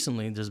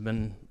recently, there's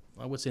been,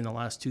 I would say in the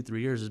last 2-3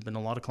 years, there's been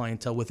a lot of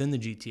clientele within the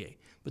GTA.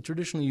 But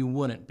traditionally you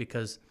wouldn't,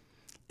 because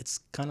it's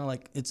kind of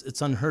like,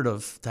 it's unheard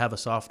of to have a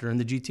softener in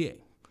the GTA.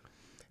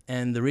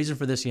 And the reason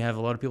for this, you have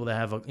a lot of people that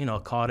have a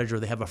cottage, or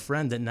they have a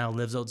friend that now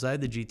lives outside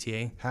the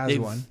GTA.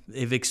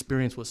 They've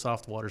experienced what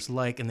soft water's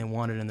like, and they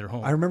want it in their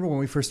home. I remember when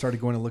we first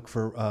started going to look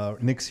for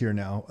Nick's here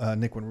now,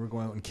 Nick, when we were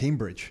going out in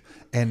Cambridge,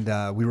 and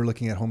we were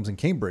looking at homes in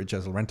Cambridge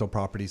as rental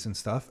properties and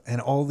stuff, and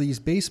all these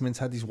basements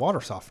had these water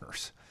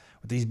softeners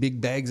with these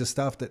big bags of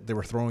stuff that they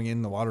were throwing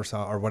in the water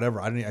or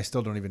whatever. I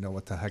still don't even know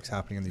what the heck's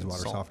happening in these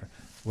water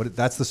softeners.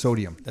 That's the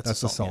sodium.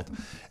 That's the salt.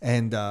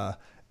 Yeah.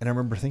 And I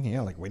remember thinking,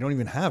 like, we don't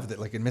even have that.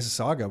 Like in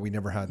Mississauga, we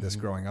never had this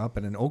growing up.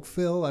 And in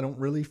Oakville, I don't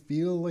really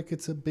feel like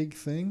it's a big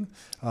thing.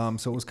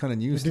 So it was kind of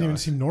news. It didn't even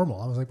seem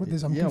normal. I was like, what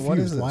is, I'm confused. What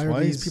is this? Why are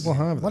these people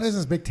have this? What is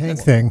this big tank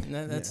thing?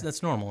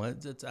 That's normal.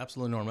 It's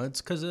absolutely normal.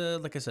 It's because,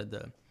 like I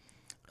said,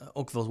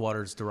 Oakville's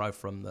water is derived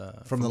from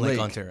the Lake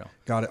Ontario.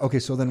 Got it. Okay,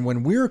 so then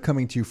when we're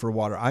coming to you for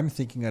water, I'm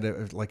thinking at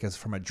it like as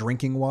from a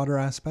drinking water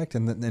aspect,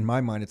 and then in my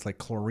mind it's like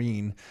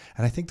chlorine.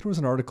 And I think there was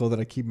an article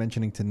that I keep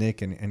mentioning to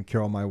Nick and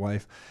Carol, my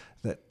wife,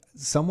 that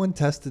someone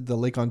tested the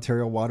Lake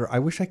Ontario water. I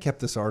wish I kept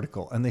this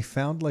article, and they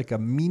found like a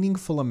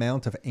meaningful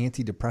amount of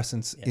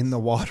antidepressants in the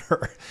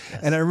water.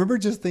 Yes. And I remember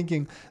just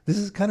thinking, this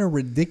is kind of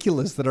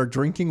ridiculous that our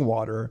drinking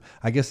water,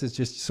 I guess it's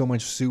just so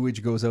much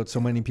sewage goes out, so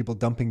many people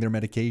dumping their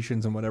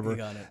medications and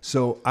whatever.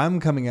 So I'm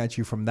coming at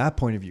you from that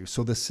point of view.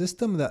 So the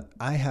system that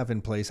I have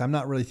in place, I'm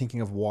not really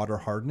thinking of water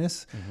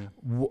hardness.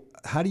 Mm-hmm.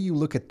 How do you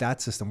look at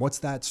that system? What's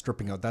that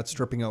stripping out? That's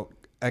stripping out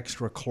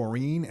extra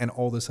chlorine and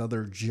all this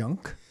other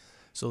junk?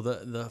 So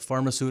the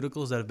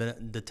pharmaceuticals that have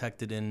been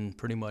detected in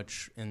pretty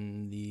much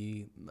in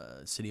the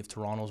city of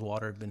Toronto's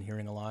water, I've been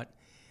hearing a lot.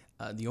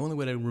 The only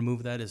way to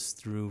remove that is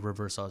through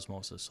reverse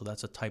osmosis. So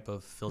that's a type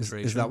of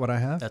filtration. Is that what I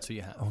have? That's what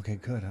you have. Okay,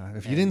 good.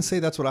 If you didn't say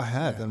that's what I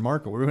had, then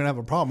Marco, we're going to have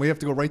a problem. We have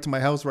to go right to my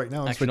house right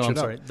now and switch it up. I'm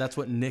sorry. That's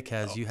what Nick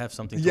has. You have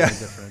something totally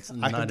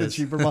different. I have the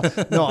cheaper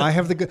model. No, I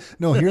have the good.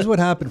 No, here's what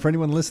happened for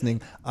anyone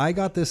listening. I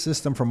got this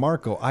system from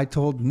Marco. I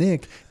told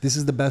Nick, this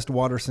is the best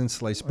water since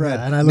sliced bread.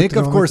 Yeah, and Nick,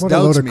 of course,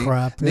 doubts me.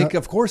 Nick,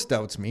 of course,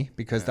 doubts me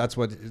because that's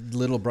what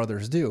little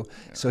brothers do.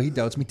 Yeah. So he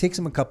doubts me. Takes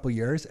him a couple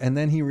years, and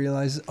then he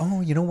realizes, oh,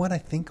 you know what? I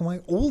think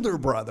my older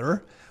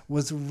brother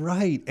was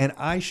right, and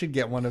I should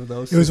get one of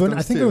those. It was when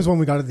it was when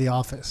we got it at the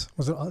office.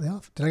 Was it the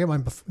office? Did I get mine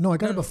before? No, I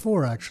got it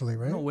before actually,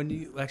 right? No,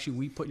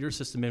 we put your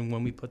system in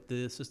when we put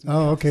the system.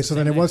 Oh, okay. So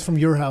then it was from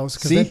your house.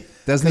 See,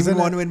 doesn't even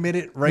want to admit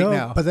it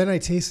now. But then I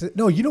tasted.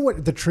 No, you know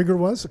what the trigger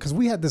was? Because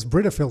we had this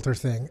Brita filter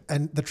thing,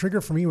 and the trigger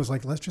for me was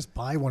like, let's just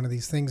buy one of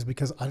these things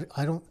because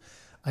I don't.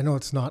 I know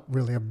it's not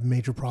really a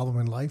major problem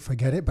in life. I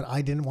get it, but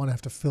I didn't want to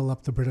have to fill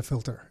up the Brita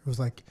filter. It was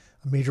like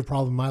a major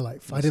problem in my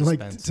life. I didn't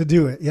like to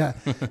do it. Yeah.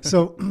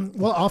 So,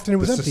 often it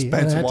was empty, and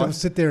I had to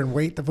sit there and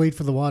wait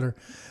for the water.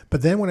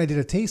 But then when I did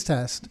a taste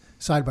test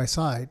side by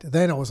side,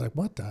 then I was like,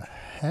 "What the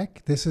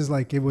heck? This is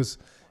like it was."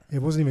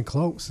 It wasn't even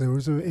close. There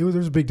was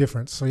a big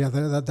difference. So yeah,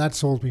 that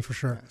sold me for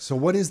sure. So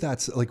what is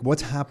that like?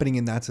 What's happening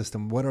in that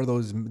system? What are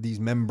these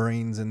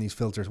membranes and these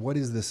filters? What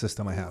is this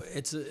system I have?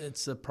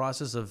 It's a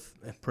process of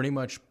pretty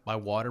much by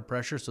water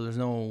pressure. So there's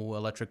no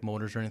electric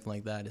motors or anything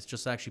like that. It's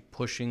just actually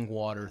pushing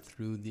water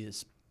through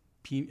this.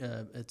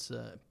 It's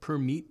per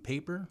meat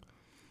paper,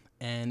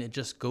 and it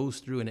just goes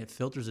through and it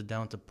filters it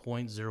down to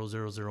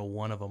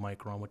 0.0001 of a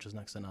micron, which is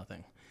next to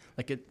nothing.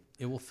 Like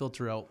it will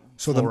filter out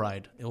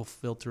fluoride. It will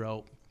filter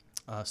out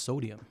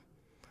sodium,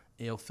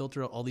 it'll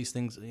filter out all these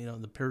things. You know,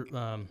 the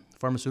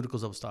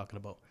pharmaceuticals I was talking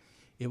about.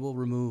 It will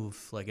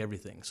remove like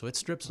everything. So it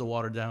strips the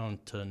water down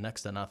to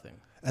next to nothing.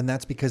 And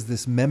that's because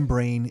this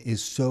membrane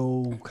is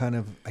so kind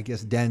of, I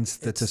guess, dense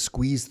that to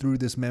squeeze through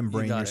this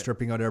membrane, you're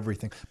stripping out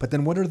everything. But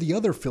then what are the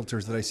other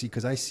filters that I see?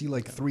 Because I see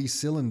like 3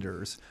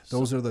 cylinders.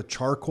 Those are the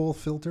charcoal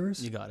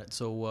filters? You got it.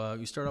 So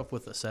you start off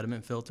with a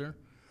sediment filter,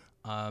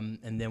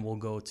 and then we'll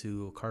go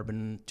to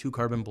 2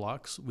 carbon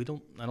blocks.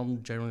 I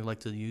don't generally like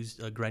to use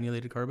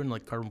granulated carbon.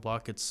 Like carbon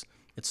block, it's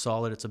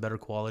solid, it's a better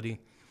quality.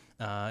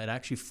 It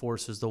actually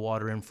forces the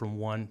water in from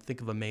one.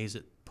 Think of a maze.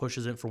 It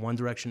pushes it from one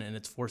direction, and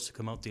it's forced to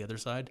come out the other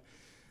side.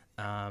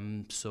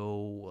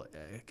 So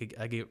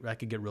I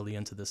could get really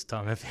into this,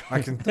 Tom. If you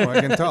I can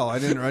tell. I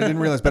didn't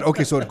realize. But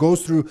okay, so it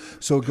goes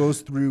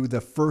through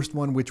the first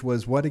one, which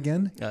was what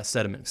again?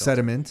 Sediment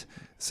filter.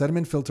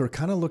 Sediment filter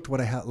kind of looked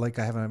what I have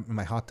in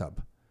my hot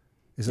tub.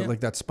 Is it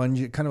like that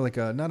spongy, kind of like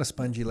not a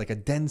spongy, like a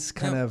dense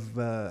kind of,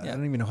 I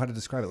don't even know how to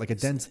describe it, like a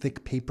dense,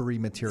 thick, papery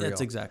material.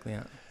 That's exactly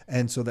it.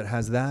 And so that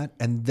has that,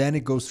 and then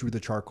it goes through the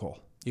charcoal.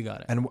 You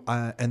got it.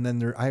 And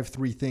then I have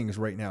 3 things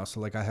right now. So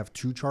like I have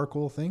 2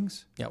 charcoal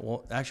things. Yeah.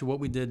 Well, actually, what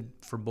we did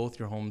for both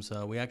your homes,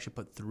 we actually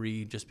put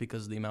 3 just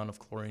because of the amount of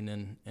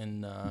chlorine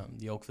in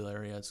the Oakville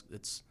area.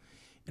 It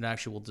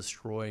actually will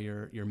destroy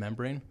your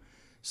membrane.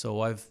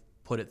 So I've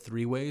put it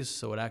 3 ways,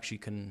 so it actually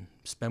can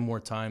spend more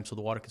time. So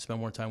the water can spend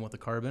more time with the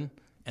carbon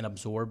and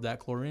absorb that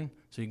chlorine,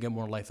 so you get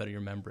more life out of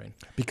your membrane.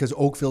 Because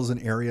Oakville's an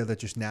area that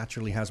just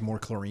naturally has more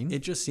chlorine.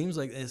 It just seems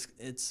like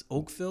it's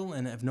Oakville,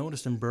 and I've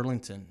noticed in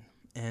Burlington.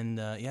 And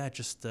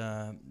just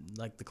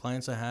like the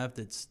clients I have,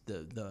 that's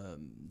the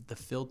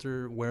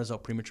filter wears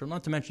out premature.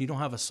 Not to mention you don't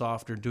have a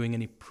softener doing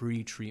any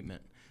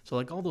pre-treatment. So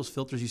like all those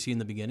filters you see in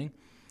the beginning,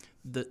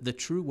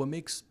 what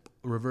makes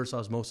reverse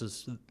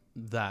osmosis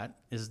that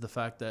is the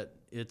fact that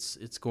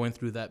it's going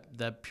through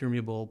that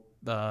permeable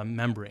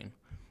membrane.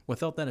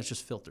 Without that, it's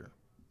just filter.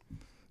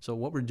 So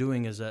what we're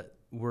doing is that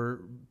we're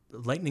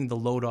lightening the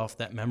load off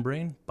that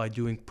membrane by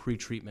doing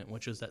pre-treatment,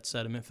 which is that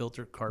sediment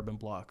filter, carbon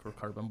block,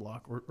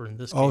 or in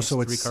this case,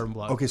 3 carbon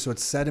blocks. Okay, so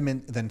it's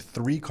sediment, then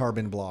 3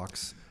 carbon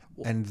blocks,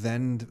 and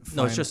then...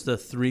 No, it's just the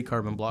 3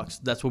 carbon blocks.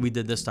 That's what we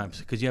did this time,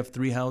 because you have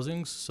 3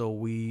 housings, so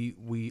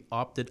we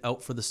opted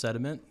out for the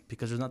sediment,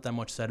 because there's not that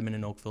much sediment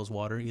in Oakville's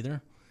water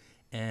either,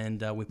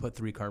 and we put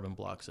 3 carbon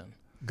blocks in.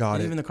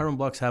 Got it. Even the carbon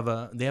blocks have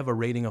a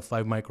rating of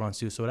 5 microns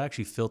too, so it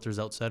actually filters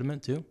out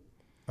sediment too.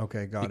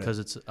 Okay, got it. Because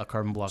it's a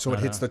carbon block. So it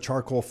hits the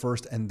charcoal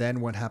first, and then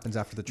what happens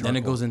after the charcoal?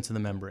 Then it goes into the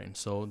membrane.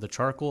 So the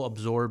charcoal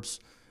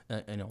absorbs,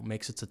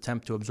 makes its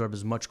attempt to absorb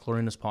as much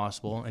chlorine as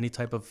possible, any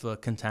type of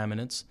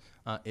contaminants.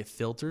 It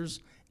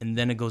filters, and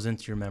then it goes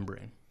into your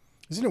membrane.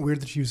 Isn't it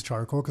weird that you use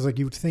charcoal? Because like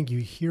you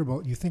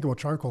think about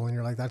charcoal, and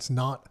you're like, that's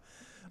not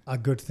a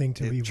good thing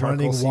to be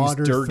running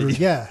water through.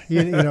 Yeah,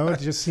 it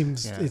just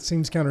seems it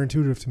seems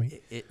counterintuitive to me.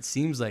 It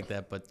seems like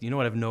that, but you know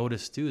what I've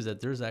noticed too is that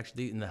there's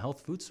actually in the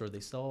health food store they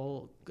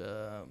sell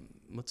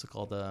what's it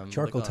called?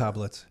 Charcoal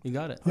tablets. You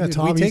got it. Yeah,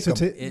 Tom used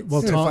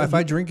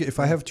to if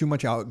I have too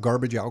much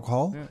garbage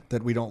alcohol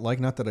that we don't like,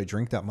 not that I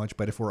drink that much,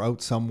 but if we're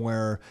out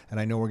somewhere and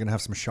I know we're gonna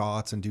have some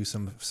shots and do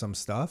some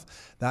stuff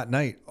that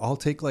night, I'll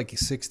take like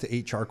 6 to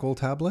 8 charcoal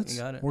tablets. You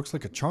got it. Works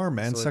like a charm,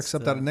 man. So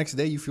except that the next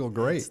day you feel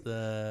great. It's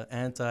the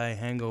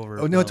anti-hangover.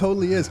 Oh no, it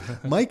totally is.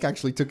 Mike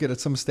actually took it at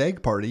some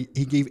stag party.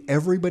 He gave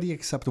everybody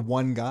except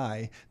one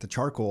guy the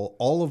charcoal.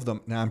 All of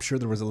them. Now I'm sure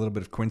there was a little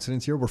bit of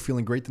coincidence here. We're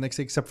feeling great the next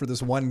day, except for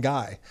this one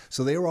guy.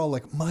 So they were all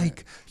like,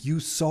 "Mike,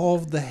 you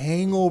solved the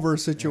hangover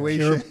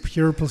situation."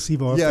 Pure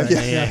placebo.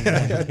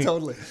 Yeah,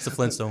 totally. It's a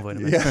Flintstone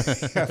vitamin.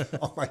 Yeah.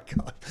 Oh my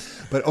god.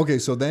 But okay,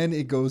 so then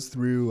it goes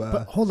through.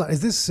 But hold on,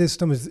 is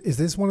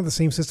this one of the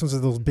same systems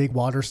as those big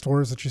water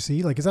stores that you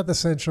see? Like, is that the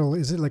essential?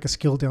 Is it like a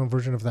scaled down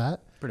version of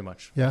that? Pretty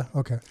much. Yeah.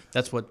 Okay.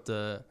 That's what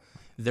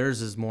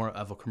theirs is more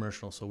of a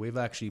commercial. So we've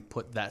actually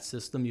put that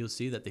system. You'll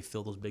see that they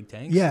fill those big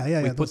tanks.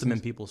 Yeah. We put them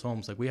in people's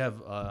homes. Like we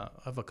have, I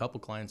have a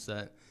couple clients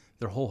that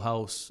their whole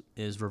house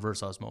is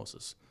reverse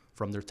osmosis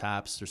from their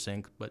taps, their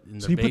sink, but in their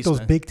basement. So you put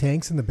those big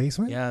tanks in the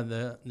basement? Yeah.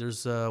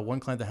 There's one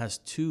client that has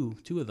two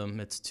of them.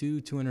 It's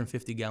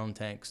 250 gallon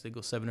tanks. They go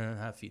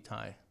 7.5 feet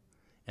high.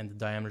 And the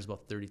diameter is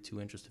about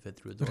 32 inches to fit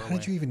through a doorway. But how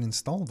did you even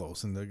install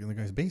those in the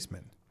guy's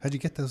basement? How'd you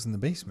get those in the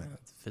basement?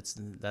 That's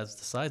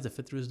the size that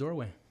fit through his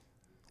doorway.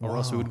 Or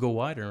else we would go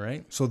wider,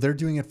 right? So they're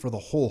doing it for the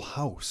whole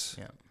house.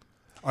 Yeah.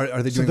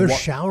 Are they doing? So they're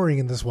showering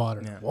in this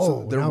water. Yeah.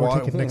 Whoa! So now we're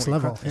taking next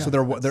level. Yeah.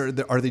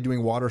 So are they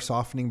doing water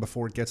softening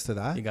before it gets to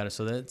that? You got it.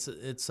 So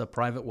it's a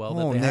private well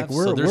that they Nick, have.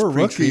 We're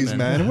rookies,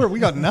 man. We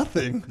got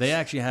nothing. They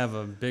actually have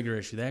a bigger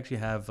issue. They actually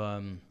have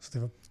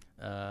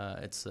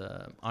it's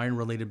iron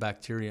related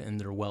bacteria in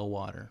their well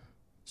water.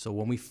 So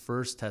when we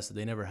first tested,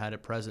 they never had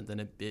it present.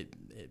 Then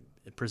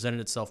it presented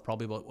itself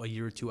probably about a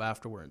year or 2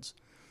 afterwards.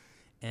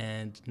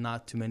 And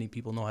not too many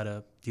people know how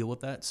to deal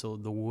with that. So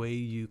the way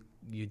you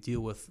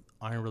deal with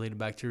iron-related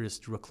bacteria is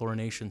through a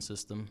chlorination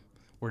system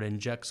where it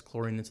injects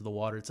chlorine into the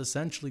water. It's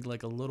essentially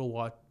like a little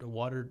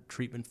water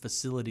treatment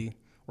facility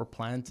or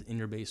plant in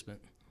your basement.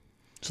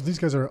 So these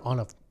guys are on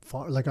a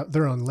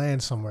they're on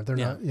land somewhere. They're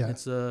not. Yeah.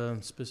 It's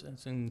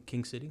in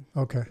King City.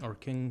 Okay. Or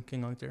King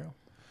Ontario.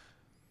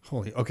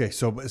 Holy. Okay.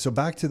 So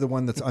back to the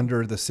one that's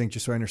under the sink,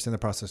 just so I understand the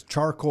process.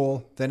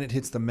 Charcoal. Then it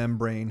hits the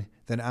membrane.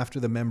 Then after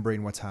the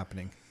membrane, what's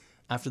happening?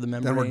 After the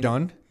membrane. Then we're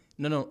done.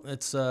 No.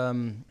 It's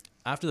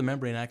after the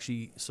membrane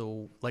actually.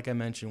 So like I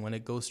mentioned, when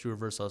it goes through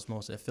reverse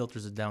osmosis, it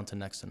filters it down to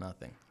next to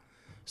nothing.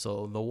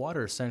 So the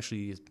water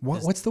essentially.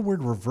 What's the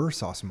word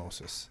reverse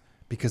osmosis?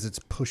 Because it's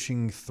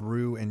pushing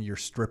through and you're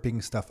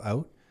stripping stuff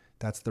out.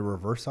 That's the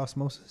reverse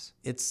osmosis?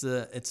 It's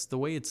the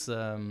way it's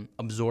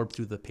absorbed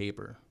through the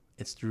paper.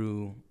 It's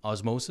through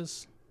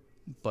osmosis,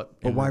 but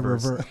why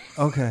reverse?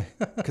 Okay,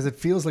 because it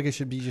feels like it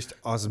should be just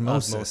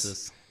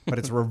osmosis. But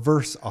it's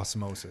reverse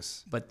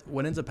osmosis. But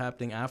what ends up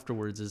happening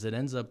afterwards is it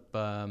ends up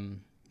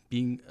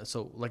being,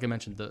 so like I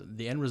mentioned,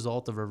 the end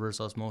result of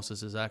reverse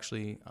osmosis is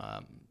actually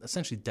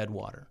essentially dead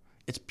water.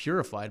 It's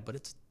purified, but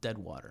it's dead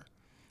water.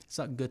 It's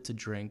not good to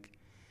drink.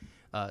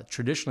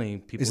 Traditionally,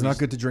 people. It's not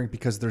good to drink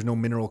because there's no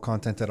mineral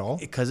content at all?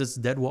 Because it's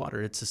dead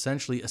water. It's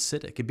essentially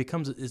acidic.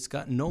 It's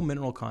got no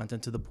mineral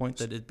content to the point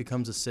that it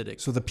becomes acidic.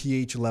 So the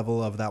pH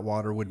level of that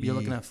water would be... You're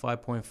looking at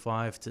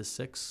 5.5 to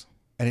 6.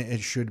 And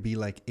it should be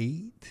like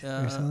 8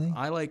 or something?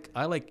 I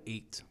like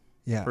 8.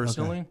 Yeah,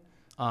 personally.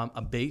 Okay.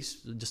 A base,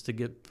 just to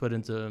get put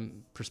into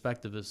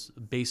perspective,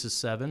 base is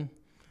 7.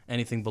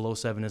 Anything below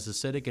 7 is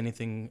acidic.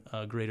 Anything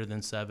greater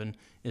than 7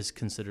 is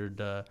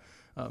considered...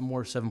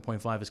 more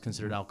 7.5 is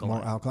considered alkaline.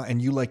 More alkaline.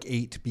 And you like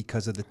 8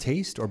 because of the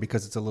taste or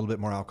because it's a little bit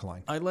more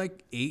alkaline? I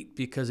like 8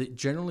 because it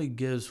generally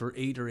gives, for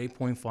 8 or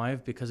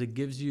 8.5, because it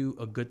gives you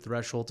a good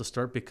threshold to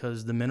start,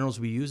 because the minerals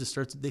we use,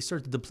 they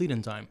start to deplete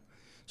in time.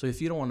 So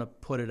if you don't want to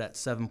put it at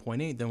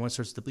 7.8, then when it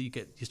starts to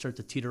deplete, you start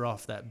to teeter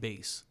off that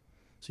base.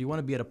 So you want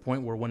to be at a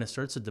point where when it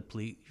starts to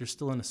deplete, you're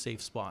still in a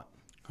safe spot.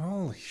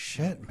 Holy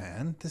shit,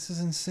 man. This is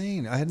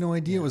insane. I had no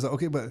idea it was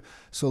okay, but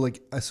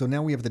so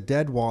now we have the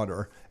dead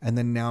water, and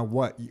then now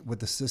what with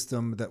the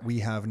system that we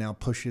have now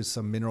pushes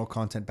some mineral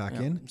content back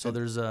in? So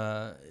there's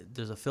a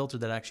filter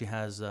that actually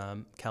has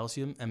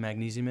calcium and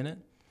magnesium in it.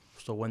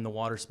 So when the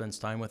water spends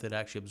time with it,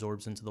 actually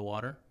absorbs into the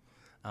water,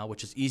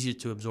 which is easier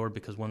to absorb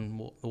because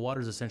when the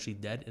water is essentially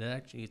dead,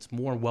 it's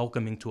more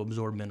welcoming to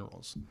absorb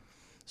minerals.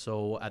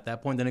 So at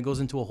that point, then it goes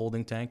into a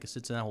holding tank. It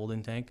sits in that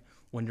holding tank.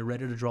 When you're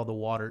ready to draw the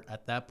water,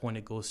 at that point,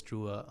 it goes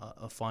through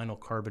a final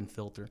carbon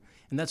filter.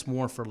 And that's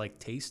more for like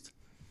taste,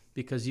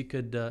 because you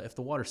could, if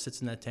the water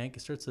sits in that tank, it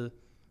starts to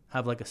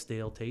have like a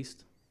stale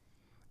taste.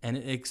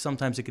 And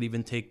sometimes it could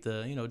even take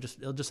it'll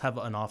just have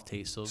an off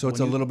taste. So it's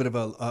a little bit of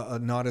a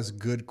not as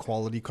good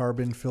quality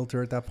carbon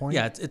filter at that point?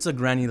 Yeah, it's a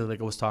granular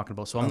like I was talking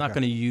about. So I'm not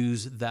going to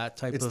use that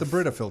type It's of... the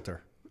Brita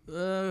filter.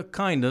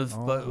 Kind of,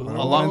 but a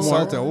lot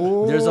more.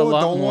 There's a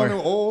lot more.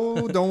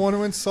 Don't want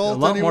to insult. A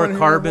lot more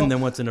carbon than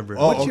what's in a Brita.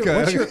 Oh,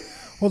 okay.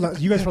 Hold on,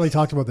 you guys probably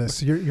talked about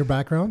this. Your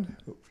background?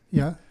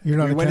 Yeah, you're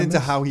not. We went into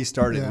how he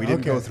started. Yeah, we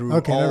didn't go through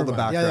all the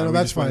background. Yeah, no,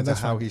 that's fine. That's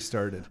how he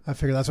started. I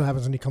figure that's what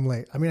happens when you come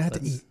late. I mean, I had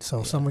to eat,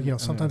 so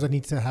sometimes I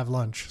need to have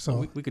lunch.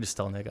 So we could just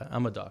tell Nick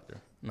I'm a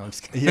doctor. No, I'm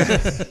just kidding.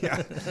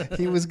 Yeah.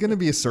 He was going to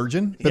be a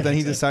surgeon, but then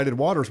he decided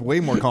water's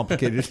way more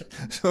complicated,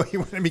 so he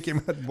went and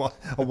became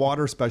a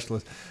water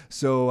specialist.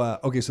 So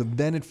so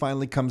then it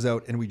finally comes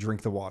out, and we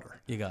drink the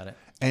water. You got it.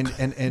 And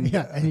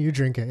yeah, and you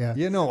drink it. Yeah,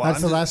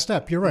 that's the last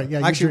step. You're right.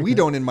 Yeah, actually, we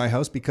don't in my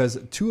house because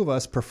 2 of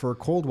us prefer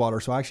cold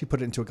water. So I actually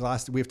put it into a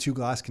glass. We have 2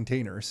 glass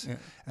containers,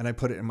 and I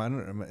put it in my.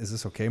 Is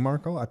this okay,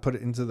 Marco? I put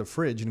it into the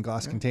fridge in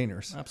glass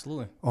containers.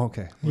 Absolutely.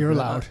 Okay, you're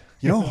allowed.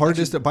 You know how hard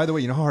it is to. By the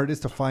way, you know how hard it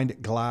is to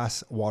find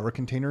glass water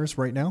containers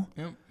right now.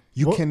 Yep.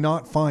 You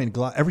cannot find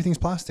glass. Everything's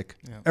plastic.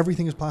 Yeah.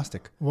 Everything is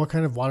plastic. What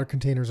kind of water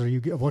containers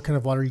what kind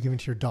of water are you giving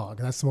to your dog?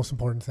 That's the most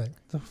important thing.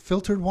 The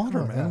filtered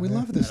water, man. We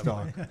love this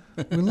dog.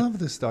 We love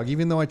this dog.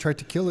 Even though I tried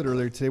to kill it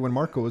earlier today when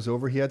Marco was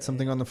over, he had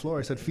something on the floor.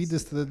 I said, feed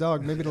this to the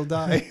dog. Maybe it'll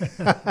die.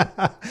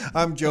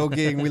 I'm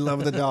joking. We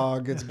love the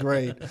dog. It's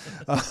great.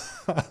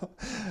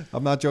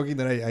 I'm not joking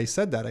that I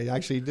said that. I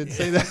actually did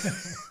say that.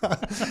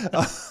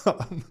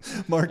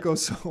 Marco,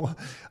 so...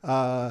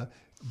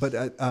 But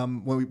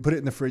when we put it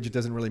in the fridge, it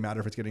doesn't really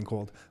matter if it's getting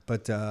cold.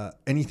 But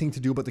anything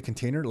to do about the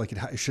container, like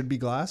it should be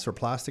glass or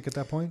plastic at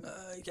that point?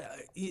 Yeah,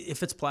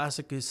 if it's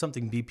plastic, it's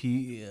something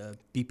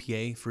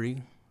BPA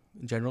free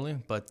generally.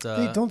 But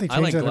don't they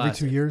change that every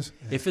 2 years?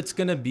 If it's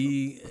gonna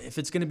be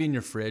in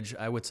your fridge,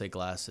 I would say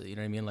glass. You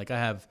know what I mean? Like I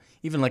have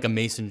even like a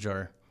mason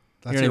jar.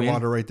 That's your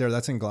water right there.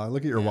 That's in glass.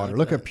 Look at your water.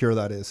 Look how pure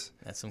that is.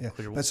 That's some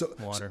clear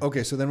water.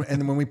 Okay, so then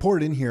when we pour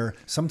it in here,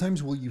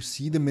 sometimes will you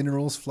see the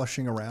minerals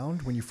flushing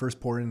around when you first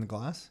pour it in the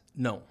glass?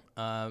 No.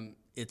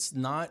 It's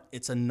not.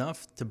 It's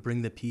enough to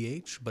bring the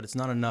pH, but it's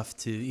not enough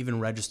to even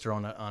register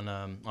on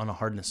a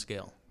hardness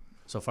scale.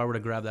 So if I were to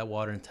grab that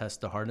water and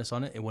test the hardness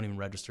on it, it wouldn't even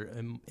register.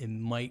 It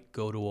might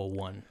go to a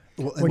 1,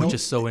 which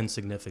is so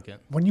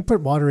insignificant. When you put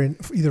water in,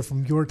 either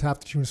from your tap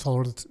that you install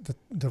or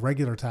the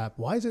regular tap,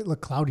 why does it look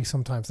cloudy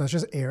sometimes? That's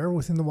just air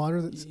within the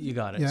water. You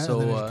got it. Yeah,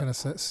 so and then it kind of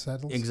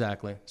settles.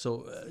 Exactly.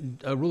 So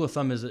a rule of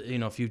thumb is,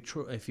 if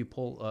you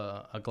pull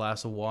a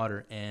glass of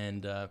water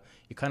and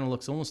it kind of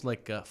looks almost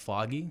like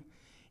foggy,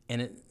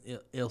 and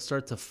it'll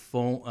start to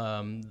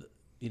foam.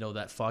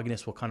 That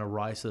fogginess will kind of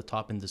rise to the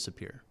top and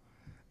disappear.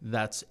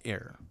 That's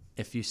air.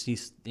 If you see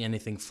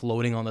anything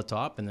floating on the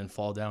top and then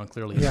fall down,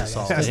 clearly it's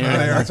solid that's air. not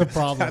air. That's a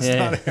problem. That's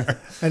not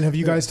air. And have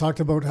you guys talked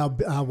about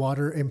how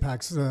water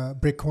impacts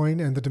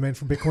Bitcoin and the demand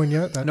for Bitcoin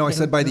yet? No, I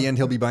said by the end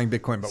he'll be buying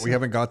Bitcoin, but we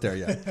haven't got there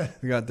yet.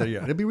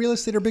 It'll be real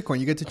estate or Bitcoin.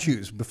 You get to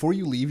choose. Before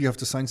you leave, you have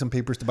to sign some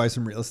papers to buy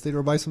some real estate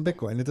or buy some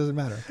Bitcoin. It doesn't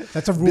matter.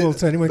 That's a rule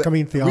to anyone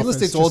coming into the office. Real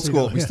estate's old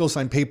school. We still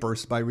sign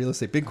papers to buy real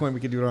estate. Bitcoin,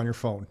 we can do it on your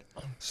phone.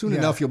 Soon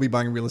enough, you'll be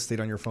buying real estate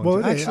on your phone.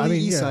 Well, actually,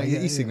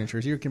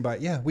 e-signatures. You can buy.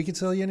 Yeah, we can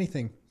sell you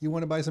anything. You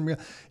want to buy some real?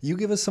 You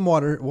give us some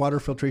water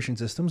filtration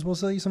systems. We'll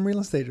sell you some real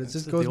estate. It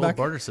just goes the back. old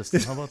barter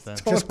system. How about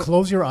that? Just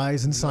close your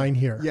eyes and sign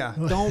here. Yeah,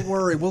 don't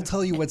worry. We'll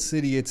tell you what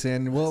city it's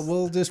in.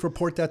 We'll just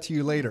report that to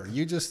you later.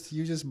 You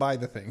just buy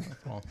the thing.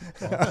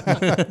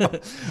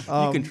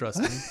 You can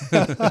trust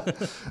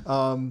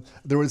me.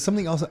 There was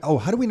something else. Oh,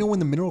 how do we know when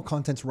the mineral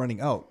content's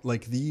running out?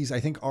 Like these, I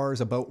think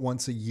ours about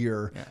once a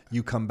year. Yeah.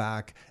 You come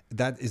back.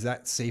 Is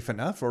that safe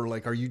enough, or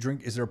like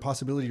is there a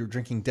possibility you're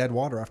drinking dead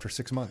water after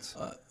 6 months?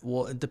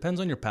 Well, it depends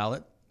on your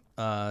palate.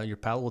 Your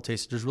palate will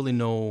taste. There's really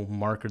no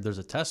marker. There's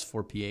a test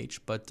for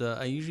pH, but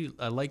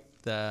I like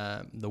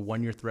the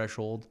 1 year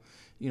threshold.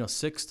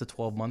 6 to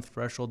 12 month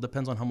threshold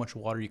depends on how much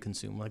water you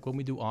consume. Like when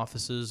we do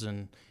offices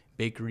and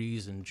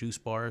bakeries and juice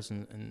bars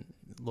and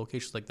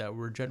locations like that,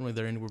 we're generally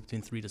there anywhere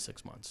between 3 to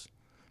 6 months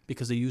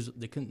because they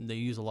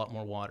use a lot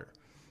more water.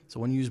 So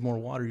when you use more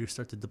water, you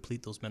start to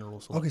deplete those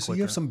minerals a lot quicker. So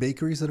you have some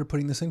bakeries that are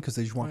putting this in because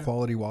they just want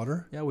quality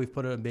water? Yeah, we've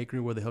put a bakery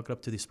where they hook it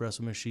up to the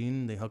espresso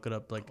machine. They hook it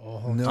up like...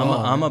 Oh, no.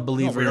 I'm a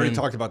believer we already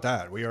talked about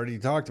that. We already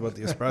talked about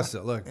the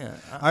espresso. Look,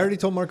 I already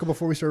told Marco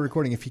before we started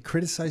recording, if he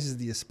criticizes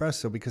the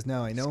espresso, because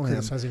now I know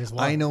him,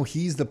 I know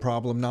he's the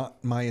problem,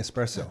 not my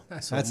espresso.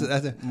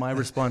 So my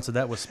response to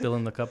that was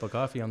spilling the cup of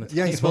coffee on the table.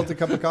 Yeah, he spilled the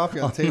cup of coffee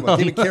on the table. It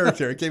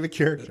gave it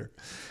character.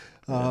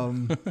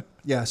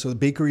 So the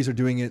bakeries are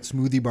doing it.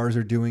 Smoothie bars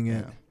are doing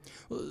it. Yeah.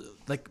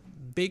 Like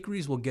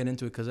bakeries will get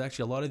into it because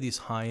actually a lot of these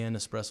high-end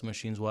espresso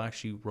machines will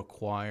actually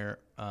require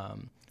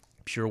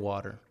pure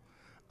water.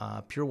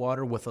 Pure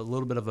water with a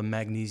little bit of a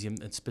magnesium,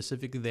 and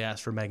specifically they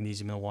ask for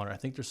magnesium in the water. I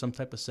think there's some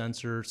type of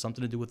sensor,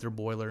 something to do with their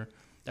boiler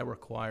that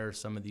requires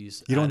some of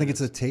these. You don't think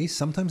it's a taste?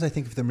 Sometimes I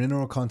think if the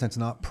mineral content's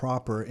not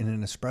proper in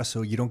an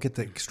espresso, you don't get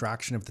the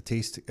extraction of the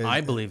taste.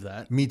 I believe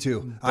that. Me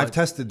too. I've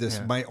tested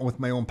this with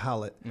my own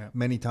palate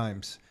many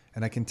times,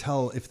 and I can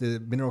tell if the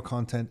mineral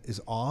content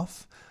is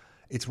off.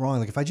 It's wrong.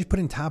 Like if I just put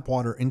in tap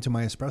water into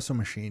my espresso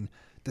machine,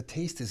 the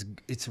taste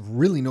it's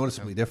really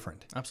noticeably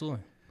different.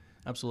 Absolutely.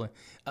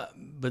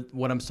 But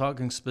what I'm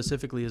talking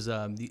specifically is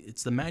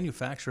it's the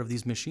manufacturer of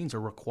these machines are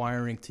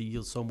requiring to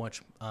yield so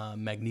much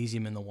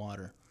magnesium in the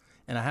water.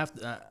 And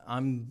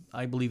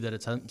I believe that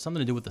it's something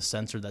to do with the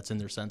sensor that's in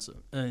their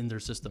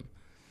system.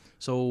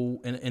 So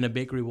in a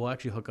bakery, we'll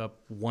actually hook up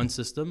one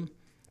system,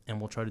 and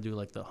we'll try to do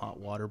like the hot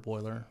water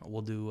boiler.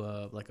 We'll do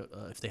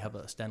if they have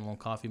a standalone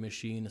coffee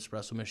machine,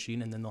 espresso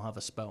machine, and then they'll have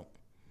a spout.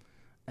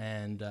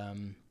 And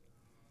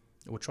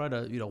we'll try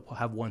to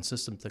have one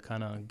system to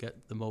kind of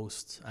get the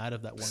most out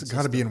of that one system. It's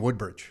got to be in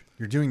Woodbridge.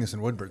 You're doing this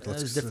in Woodbridge.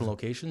 There's different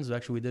locations.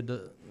 Actually, we did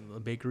a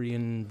bakery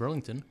in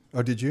Burlington.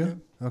 Oh, did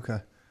you? Yeah.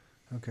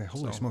 Okay.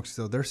 Holy smokes.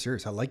 So they're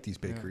serious. I like these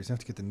bakeries. I have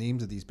to get the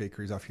names of these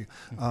bakeries off you.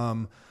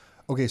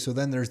 Okay, so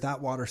then there's that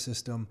water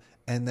system,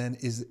 and then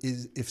is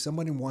if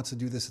somebody wants to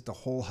do this at the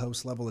whole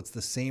house level, it's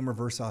the same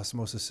reverse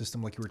osmosis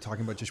system like you were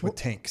talking about, just with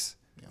tanks.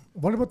 Yeah.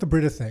 What about the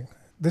Brita thing?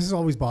 This is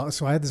always bothered.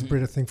 So I had this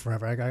Brita thing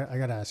forever. I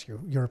got to ask you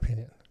your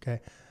opinion,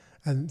 okay?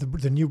 And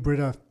the new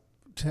Brita,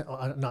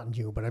 not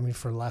new, but I mean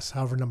for the last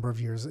however number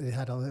of years, it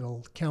had a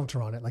little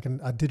counter on it, like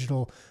a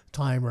digital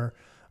timer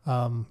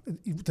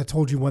that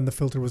told you when the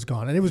filter was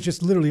gone, and it was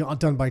just literally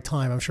done by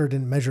time. I'm sure it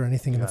didn't measure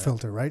anything in the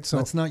filter, right? So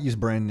let's not use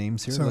brand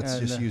names here. Let's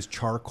just use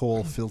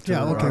charcoal filter.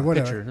 Yeah, okay,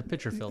 whatever. The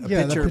pitcher filter.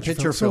 Yeah, the pitcher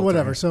filter. So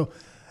whatever. So,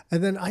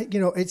 and then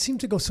it seemed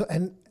to go so,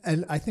 and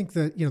I think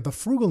that the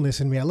frugalness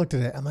in me. I looked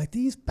at it. I'm like,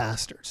 these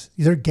bastards.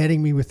 They're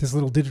getting me with this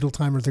little digital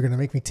timer. They're going to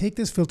make me take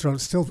this filter out.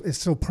 It's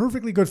still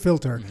perfectly good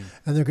filter,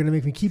 and they're going to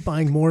make me keep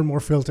buying more and more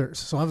filters.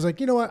 So I was like,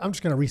 you know what? I'm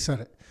just going to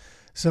reset it.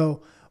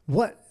 So.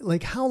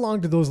 How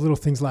long do those little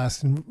things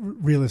last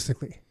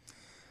realistically?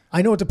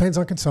 I know it depends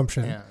on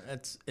consumption. Yeah,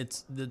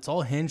 it's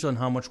all hinged on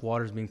how much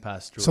water is being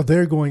passed through. So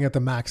they're going at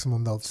the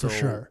maximum though, for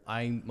sure.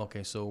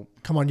 So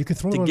come on, you can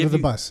throw it under the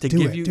bus. To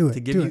give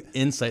you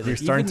insight. You're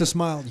starting to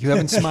smile. You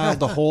haven't smiled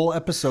the whole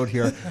episode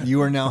here.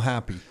 You are now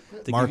happy.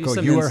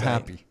 Marco, you are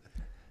happy.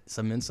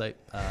 Some insight.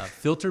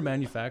 Filter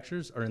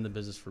manufacturers are in the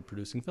business for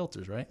producing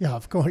filters, right? Yeah,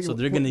 of course. So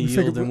they're going to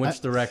yield in which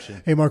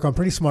direction? Hey, Marco, I'm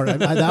pretty smart.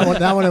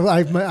 That one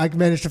I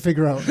managed to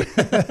figure out.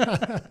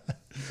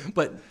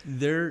 But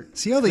they're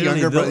see how the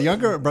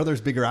younger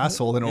brother's bigger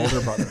asshole than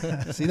older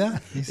brother. See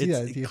that? You see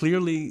that?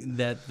 Clearly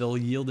that they'll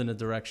yield in a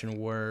direction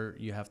where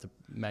you have to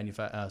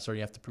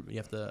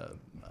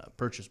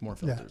purchase more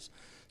filters. Yeah.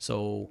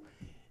 So.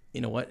 You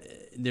know what?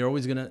 They're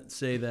always going to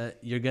say that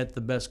you get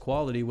the best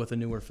quality with a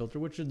newer filter,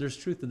 which there's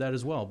truth to that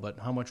as well. But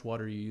how much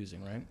water are you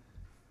using, right?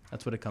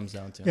 That's what it comes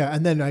down to. Yeah,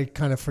 and then I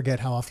kind of forget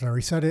how often I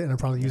reset it, and I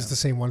probably use the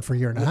same one for a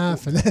year and a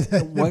half, and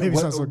then maybe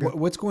it's not so good.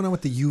 What's going on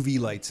with the UV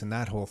lights and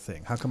that whole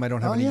thing? How come I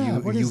don't have any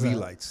What is UV that?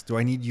 lights? Do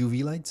I need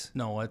UV lights?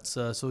 No, it's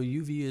so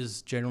UV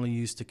is generally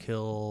used to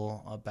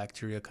kill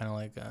bacteria, kind of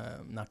like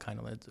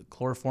it's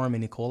chloroform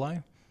and E.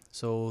 coli.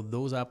 So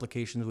those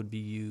applications would be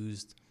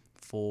used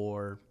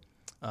for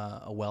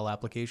a well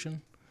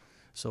application.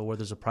 So where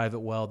there's a private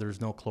well, there's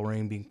no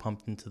chlorine being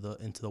pumped into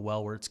the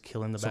well where it's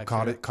killing the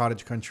bacteria.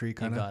 Cottage country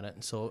kind of. You got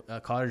it. So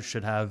a cottage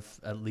should have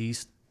at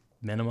least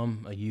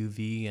minimum a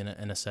UV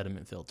and a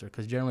sediment filter,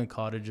 because generally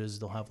cottages,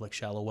 they'll have like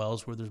shallow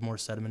wells where there's more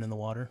sediment in the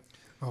water.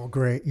 Oh,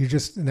 great.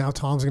 Now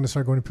Tom's going to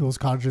start going to people's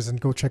cottages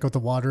and go check out the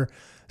water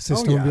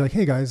system and be like,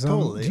 hey, guys,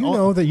 do you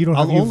know that you don't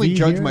have UV I'll only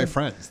judge here? my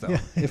friends, though.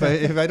 Yeah.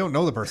 If I don't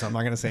know the person, I'm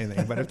not going to say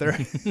anything. But if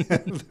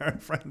they're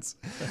friends.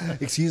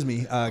 Excuse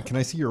me, can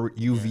I see your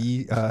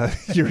UV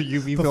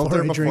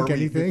filter before I drink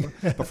anything?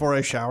 Before I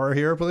shower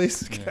here,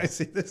 please? Can I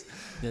see this?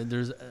 Yeah,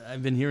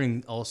 I've been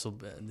hearing also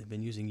they've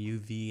been using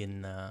UV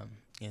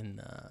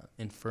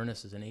in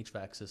furnaces and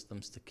HVAC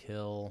systems to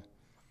kill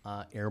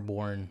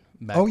airborne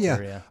bacteria.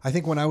 Oh yeah, I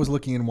think when I was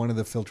looking in one of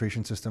the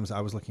filtration systems, I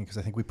was looking because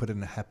I think we put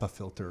in a HEPA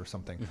filter or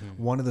something.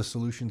 Mm-hmm. One of the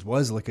solutions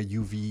was like a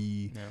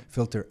UV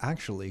filter.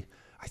 Actually,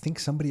 I think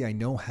somebody I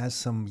know has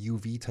some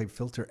UV type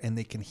filter, and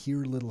they can hear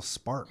little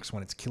sparks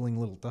when it's killing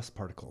little dust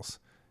particles.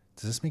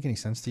 Does this make any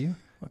sense to you?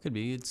 Well, it could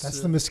be.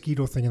 That's the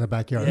mosquito thing in the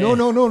backyard. Yeah.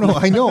 No.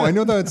 I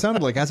know that it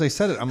sounded like, as I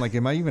said it, I'm like,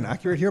 am I even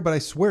accurate here? But I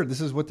swear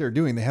this is what they're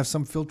doing. They have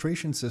some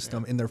filtration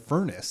system in their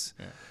furnace.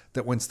 Yeah.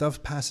 That when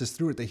stuff passes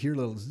through it, they hear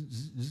little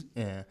zzz.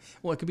 Yeah.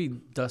 Well, it could be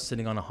dust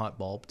sitting on a hot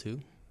bulb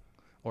too,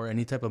 or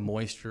any type of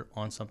moisture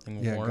on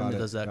something warm. It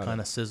does that kind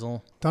of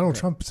sizzle. Donald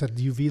Trump said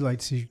UV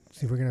lights,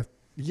 we're going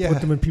to put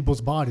them in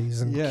people's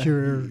bodies and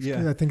cure.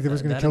 Yeah. I think they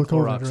was going to kill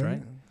COVID,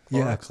 right?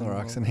 Yeah,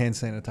 Clorox and hand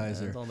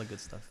sanitizer. That's all the good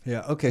stuff.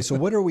 Yeah. Okay. So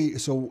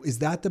so is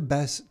that the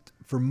best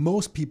for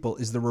most people?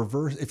 Is the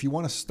reverse, if you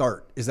want to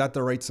start, is that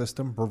the right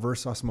system?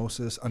 Reverse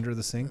osmosis under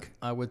the sink?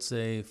 I would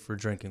say for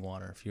drinking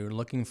water, if you're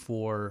looking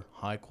for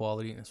high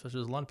quality,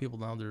 especially there's a lot of people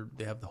now,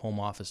 they have the home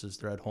offices,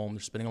 they're at home,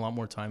 they're spending a lot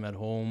more time at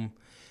home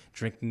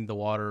drinking the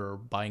water or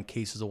buying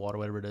cases of water,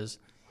 whatever it is.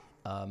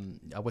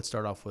 I would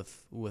start off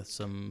with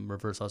some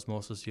reverse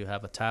osmosis. You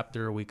have a tap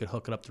there, we could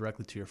hook it up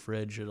directly to your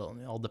fridge. It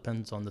all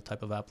depends on the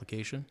type of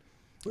application.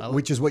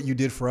 Which is what you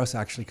did for us,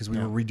 actually, because we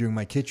were redoing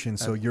my kitchen.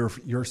 So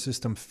your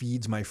system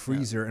feeds my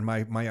freezer, and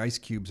my ice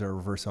cubes are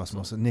reverse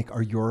osmosis. Nick,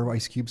 are your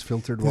ice cubes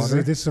filtered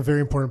water? This is a very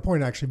important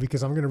point, actually,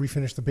 because I'm going to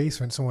refinish the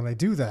basement. So when I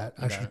do that,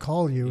 I should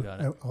call you.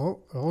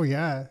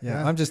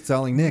 Yeah. I'm just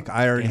telling Nick,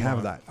 I already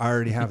have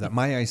that.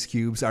 My ice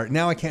cubes are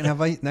now. I can't have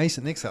nice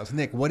at Nick's house.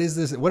 Nick, what is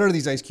this? What are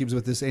these ice cubes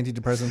with this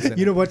antidepressant in it?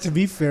 You know what? To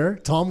be fair,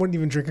 Tom wouldn't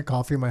even drink a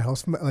coffee in my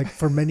house like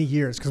for many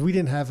years because we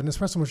didn't have an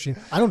espresso machine.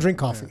 I don't drink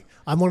coffee. Yeah.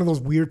 I'm one of those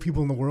weird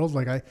people in the world.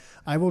 Like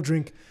I will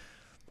drink,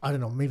 I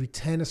don't know, maybe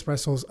 10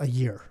 espressos a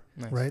year.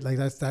 Nice. Right? Like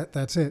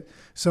that's it.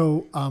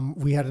 So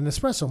we had an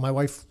espresso. My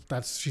wife,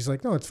 she's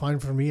like, no, it's fine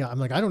for me. I'm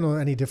like, I don't know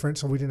any different.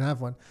 So we didn't have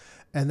one.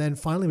 And then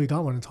finally we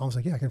got one, and Tom's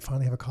like, yeah, I can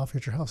finally have a coffee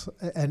at your house.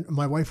 And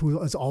my wife, who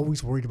is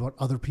always worried about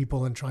other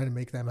people and trying to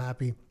make them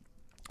happy,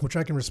 which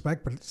I can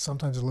respect, but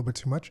sometimes a little bit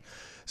too much.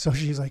 So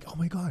she's like, oh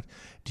my God,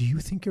 do you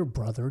think your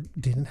brother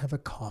didn't have a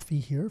coffee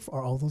here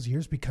for all those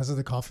years because of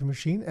the coffee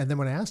machine? And then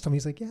when I asked him,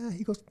 he's like, yeah,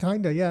 he goes,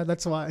 kinda, yeah,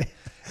 that's why.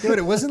 Yeah, but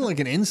it wasn't like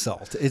an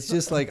insult. It's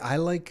just like, I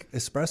like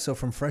espresso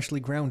from freshly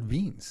ground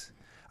beans.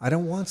 I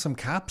don't want some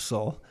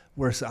capsule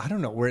where, I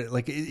don't know, where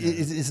like,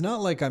 it's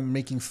not like I'm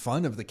making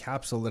fun of the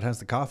capsule that has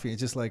the coffee.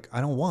 It's just like,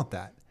 I don't want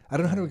that. I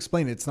don't know how to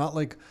explain it. It's not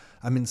like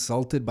I'm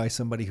insulted by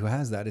somebody who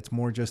has that. It's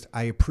more just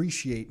I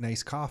appreciate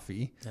nice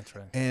coffee. That's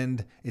right.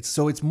 And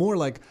it's more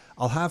like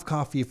I'll have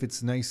coffee if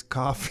it's nice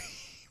coffee,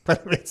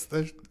 but if it's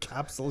the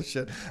capsule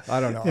shit, I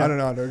don't know. Yeah. I don't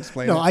know how to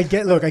explain it. No, I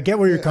get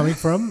where you're coming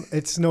from.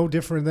 It's no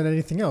different than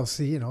anything else.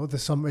 You know,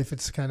 if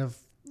it's kind of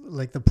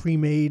like the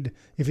pre-made,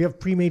 if you have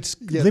pre-made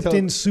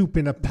Lipton soup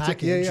in a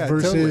package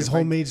versus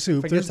homemade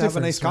soup. If I just have a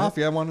nice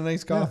coffee, I want a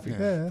nice coffee.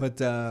 Yeah.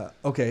 But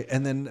okay,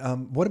 and then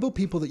what about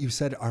people that you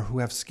said who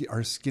have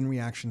skin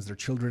reactions? Their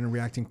children are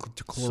reacting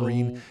to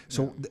chlorine.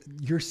 So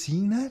you're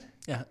seeing that?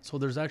 Yeah. So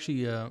there's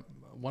actually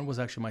one was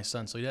actually my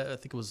son. So I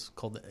think it was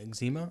called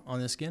eczema on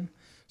his skin.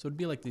 So it'd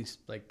be like these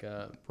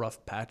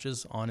rough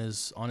patches on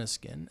his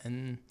skin.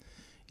 And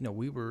you know,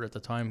 we were at the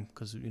time,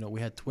 because you know we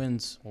had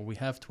twins, or we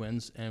have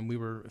twins, and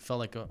it felt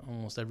like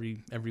almost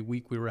every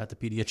week we were at the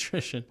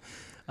pediatrician,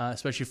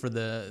 especially for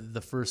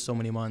the first so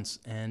many months.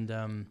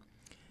 And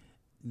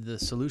the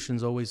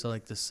solution's always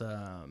like this,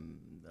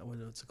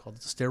 what's it called?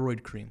 It's a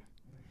steroid cream.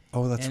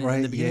 Oh, that's right.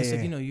 In the beginning, it's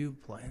like, you know, you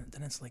apply it.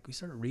 Then it's like we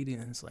started reading,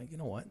 and it's like, you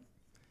know what?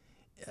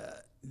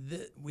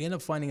 We ended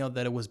up finding out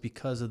that it was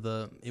because of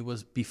it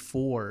was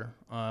before.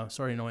 I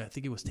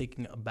think it was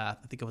taking a bath.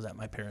 I think it was at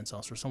my parents'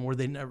 house or somewhere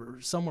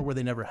where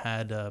they never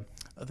had. I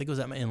think it was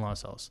at my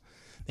in-laws' house.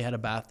 They had a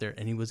bath there,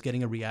 and he was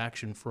getting a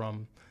reaction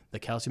from the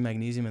calcium,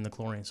 magnesium, and the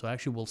chlorine. So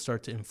actually, will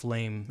start to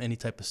inflame any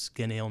type of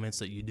skin ailments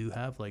that you do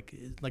have. Like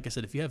I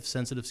said, if you have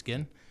sensitive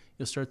skin,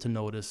 you'll start to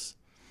notice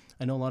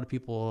I know a lot of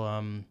people,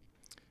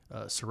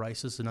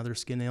 psoriasis, another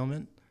skin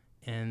ailment,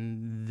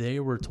 and they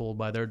were told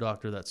by their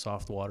doctor that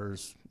soft water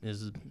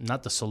is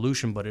not the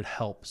solution, but it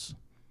helps.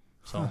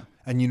 So,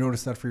 And you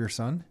noticed that for your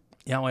son?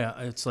 yeah, well,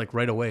 yeah, it's like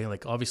right away.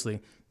 Like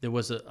obviously, there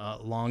was a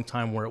long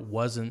time where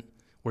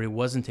he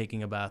wasn't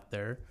taking a bath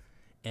there,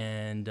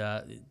 and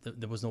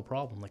there was no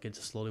problem. Like it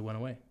just slowly went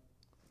away.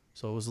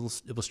 So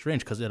it was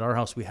strange because at our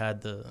house we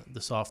had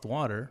the soft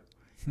water,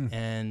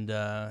 and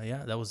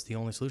that was the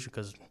only solution.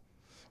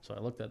 So I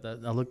looked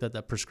at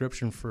that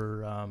prescription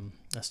for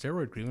a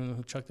steroid cream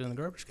and chucked it in the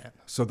garbage can.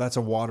 So that's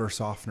a water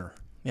softener.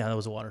 Yeah, that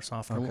was a water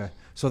softener. Okay.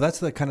 So that's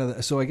the kind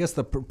of, so I guess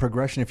the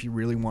progression, if you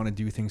really want to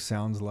do things,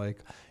 sounds like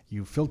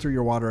you filter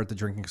your water at the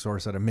drinking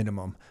source at a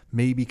minimum,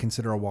 maybe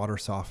consider a water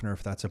softener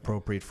if that's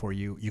appropriate for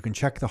you. You can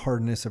check the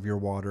hardness of your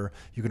water.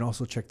 You can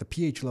also check the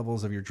pH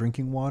levels of your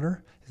drinking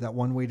water. Is that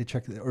one way to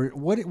check it? Or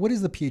what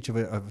is the pH of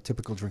a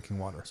typical drinking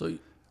water? So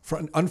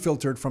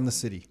unfiltered from the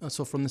city.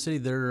 So from the city,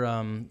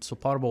 so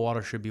potable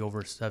water should be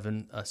over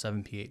 7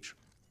 pH.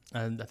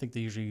 And I think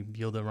they usually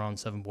yield around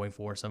 7.4,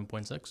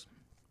 7.6.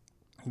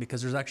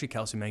 Because there's actually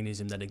calcium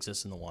magnesium that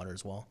exists in the water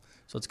as well.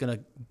 So it's going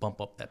to bump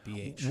up that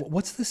pH.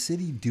 What's the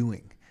city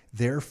doing?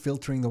 They're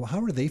filtering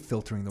how are they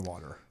filtering the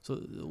water?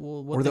 So,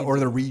 or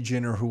the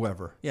region or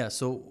whoever. Yeah.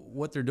 So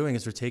what they're doing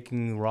is they're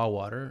taking raw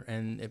water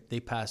and if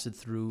they pass it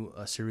through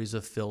a series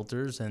of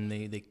filters and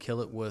they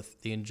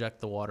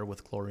inject the water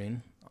with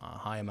chlorine,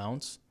 high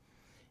amounts,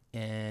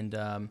 and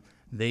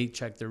they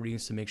check their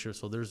readings to make sure.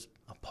 So there's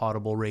a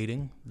potable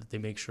rating that they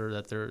make sure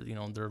that their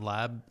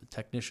lab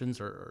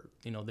technicians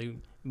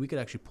we could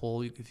actually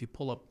if you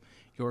pull up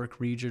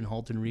York region,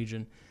 Halton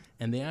region,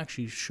 and they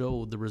actually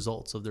show the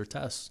results of their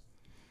tests.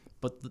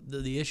 But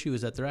the issue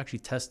is that they're actually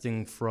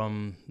testing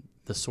from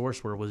the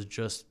source where it was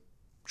just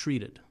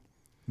treated.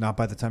 Not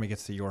by the time it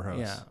gets to your house.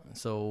 Yeah.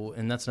 So,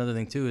 and that's another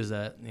thing too, is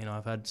that,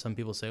 I've had some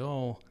people say,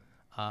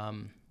 I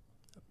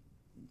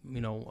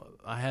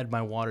had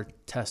my water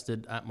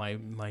tested at my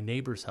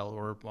neighbor's house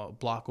or a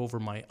block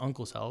over my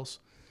uncle's house.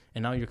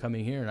 And now you're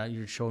coming here and now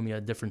you're showing me a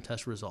different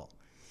test result.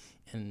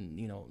 And,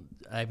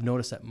 I've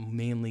noticed that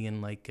mainly in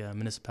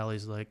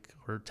municipalities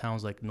or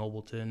towns like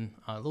Nobleton,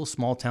 little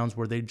small towns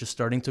where they're just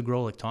starting to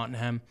grow, like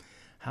Tottenham,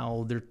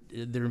 how they're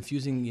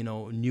infusing,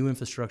 new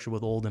infrastructure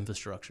with old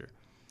infrastructure.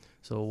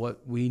 So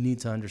what we need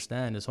to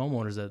understand as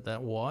homeowners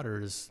that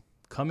water is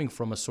coming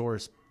from a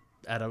source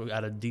at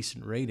a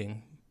decent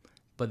rating,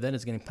 but then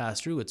it's getting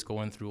passed through. It's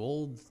going through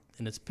old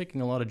and it's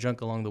picking a lot of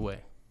junk along the way.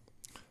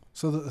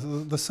 So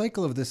the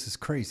cycle of this is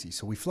crazy.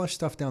 So we flush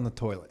stuff down the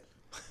toilet.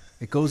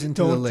 It goes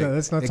into the lake.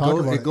 Let's not talk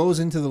about it. It goes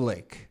into the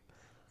lake.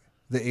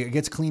 It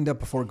gets cleaned up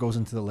before it goes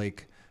into the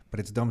lake, but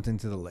it's dumped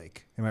into the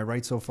lake. Am I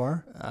right so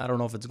far? I don't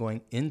know if it's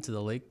going into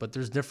the lake, but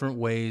there's different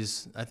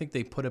ways. I think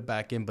they put it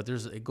back in, but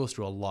it goes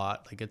through a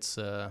lot. Like it's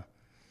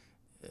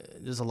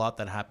there's a lot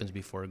that happens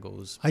before it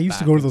goes. I used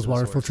to go to those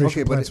water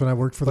filtration plants when I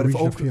worked for the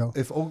region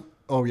FPL.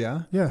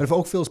 Yeah. But if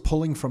Oakville's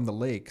pulling from the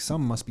lake,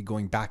 some must be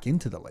going back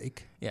into the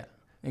lake. Yeah.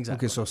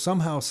 Exactly. Okay, so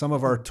somehow some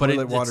of our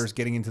toilet water is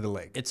getting into the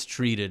lake. It's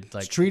treated.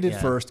 It's treated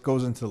first,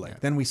 goes into the lake. Yeah.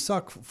 Then we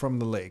suck from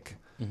the lake,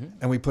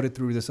 and we put it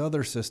through this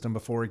other system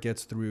before it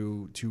gets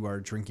through to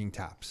our drinking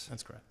taps.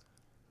 That's correct.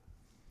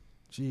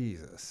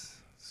 Jesus,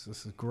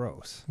 this is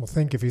gross. Well,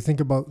 if you think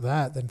about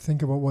that, then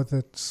think about what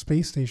the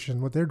space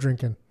station, what they're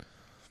drinking.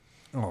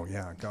 Oh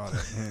yeah, got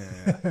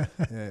it.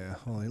 Yeah.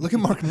 Holy, look at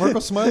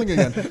Marco's smiling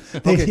again.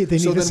 They need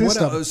a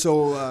system.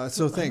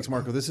 So thanks,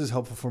 Marco. This is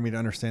helpful for me to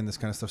understand this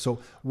kind of stuff. So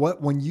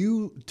when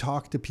you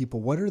talk to people,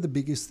 what are the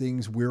biggest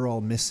things we're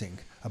all missing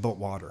about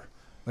water?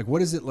 Like,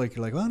 what is it like?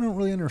 You're like, well, I don't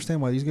really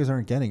understand why these guys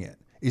aren't getting it.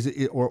 Is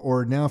it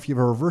or now if you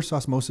have a reverse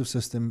osmosis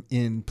system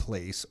in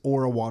place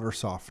or a water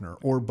softener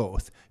or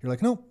both, you're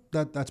like, no,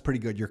 that's pretty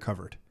good. You're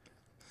covered.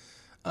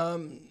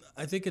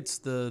 I think it's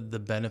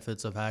the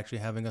benefits of actually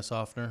having a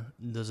softener.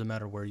 It doesn't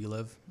matter where you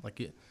live.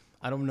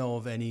 I don't know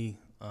of any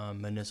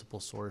municipal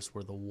source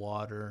where the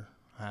water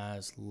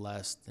has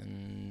less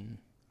than,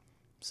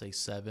 say,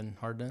 7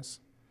 hardness.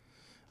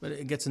 But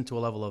it gets into a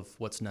level of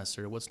what's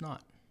necessary, what's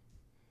not.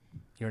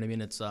 You know what I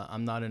mean? It's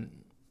I'm not in.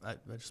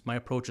 My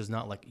approach is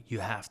not like you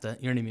have to.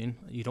 You know what I mean?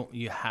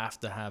 You have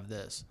to have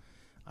this.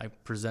 I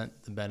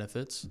present the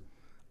benefits,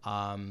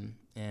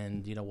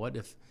 and you know what?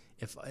 If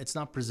it's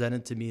not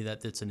presented to me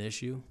that it's an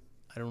issue,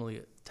 I don't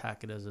really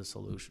attack it as a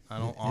solution. I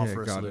don't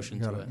offer a solution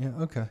to it. Yeah,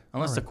 okay.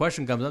 Unless the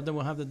question comes up, then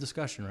we'll have the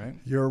discussion, right?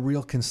 You're a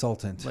real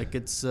consultant. Like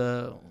it's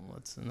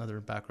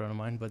another background of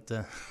mine, but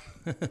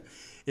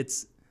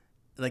it's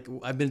like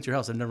I've been to your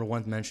house. I've never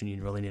once mentioned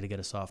you really need to get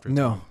a softener.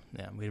 No.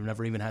 Yeah, we've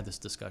never even had this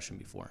discussion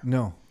before.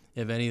 No.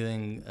 If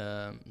anything,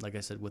 like I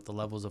said, with the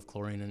levels of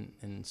chlorine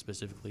and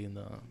specifically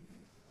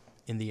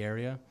in the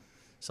area,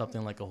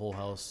 something like a whole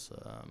house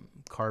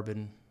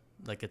carbon.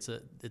 Like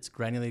it's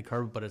granulated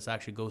carbon, but it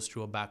actually goes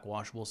through a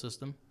backwashable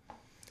system,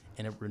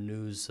 and it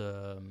renews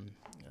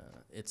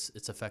its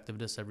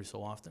effectiveness every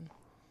so often,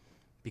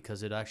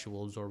 because it actually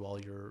will absorb all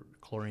your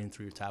chlorine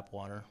through your tap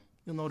water.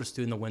 You'll notice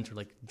too in the winter,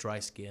 like dry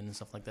skin and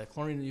stuff like that.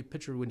 Chlorine, you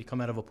picture when you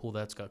come out of a pool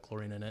that's got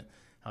chlorine in it,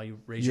 how you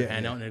raise your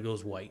hand out and it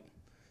goes white.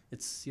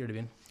 It's, you know what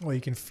I mean? Well,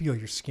 you can feel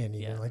your skin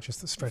even, like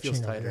just the stretching.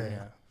 Feels tighter,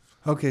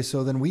 yeah. Okay,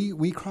 so then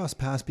we crossed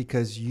paths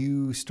because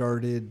you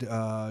started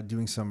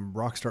doing some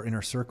Rockstar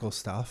Inner Circle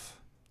stuff.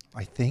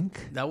 I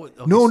think. No.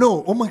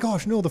 Oh my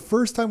gosh, no. The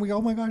first time I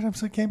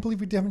can't believe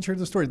we haven't shared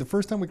the story. The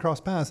first time we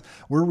crossed paths,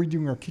 we're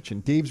redoing our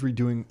kitchen. Dave's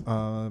redoing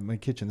my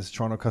kitchen. This is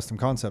Toronto Custom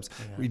Concepts.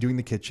 Yeah. Redoing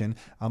the kitchen.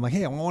 I'm like,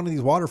 hey, I want one of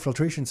these water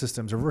filtration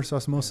systems, reverse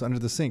osmosis under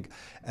the sink.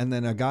 And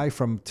then a guy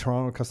from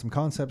Toronto Custom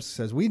Concepts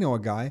says, we know a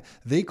guy.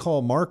 They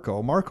call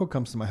Marco. Marco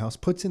comes to my house,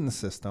 puts in the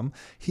system.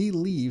 He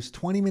leaves.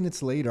 20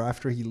 minutes later,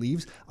 after he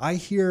leaves, I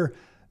hear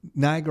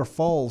Niagara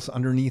Falls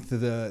underneath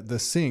the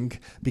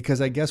sink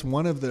because I guess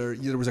there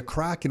was a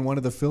crack in one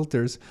of the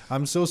filters.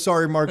 I'm so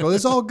sorry, Marco.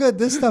 It's all good.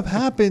 This stuff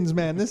happens,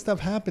 man. This stuff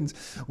happens.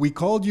 We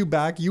called you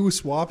back. You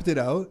swapped it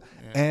out.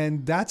 Yeah.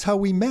 And that's how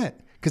we met.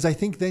 Because I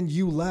think then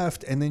you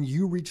left and then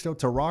you reached out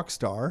to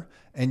Rockstar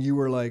and you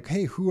were like,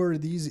 hey, who are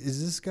these?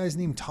 Is this guy's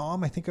name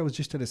Tom? I think I was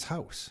just at his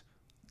house.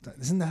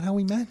 Isn't that how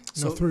we met?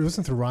 So it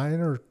wasn't through Ryan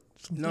or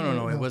something?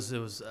 No. It was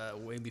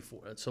way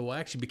before. So I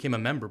actually became a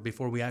member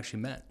before we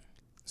actually met.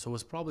 So it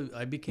was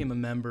I became a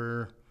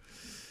member,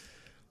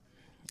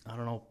 I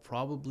don't know,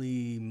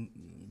 probably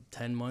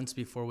 10 months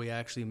before we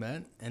actually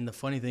met. And the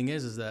funny thing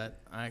is that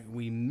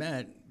we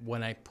met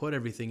when I put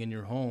everything in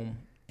your home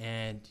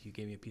and you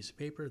gave me a piece of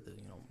paper that,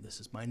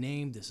 this is my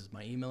name, this is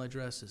my email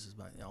address, this is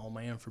all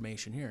my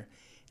information here.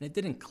 And it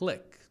didn't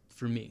click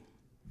for me.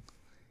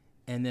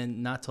 And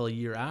then not till a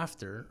year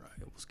after, I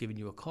was giving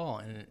you a call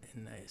and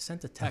I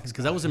sent a text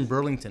because I was in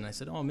Burlington. I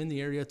said, I'm in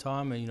the area,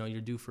 Tom, and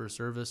you're due for a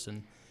service.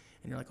 And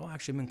you're like,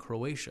 actually, I'm in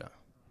Croatia.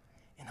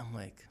 And I'm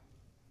like,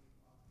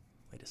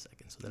 wait a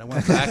second. So then I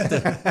went back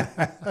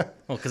to,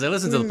 because I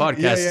listened to the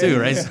podcast too,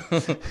 right?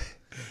 So,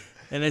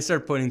 and I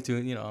started pointing to,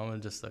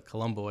 I'm just a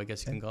Columbo, I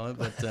guess you can call it.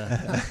 But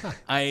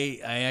I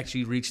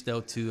actually reached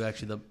out to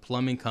the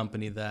plumbing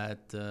company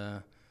that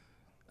Toronto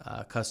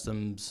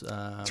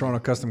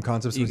Custom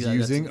Concepts was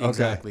using.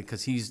 Exactly,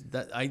 because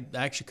I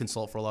actually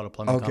consult for a lot of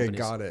plumbing companies. Okay,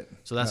 got it.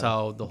 So that's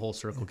how the whole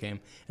circle came.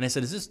 And I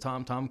said, "Is this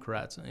Tom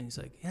Karatz?" And he's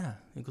like, "Yeah."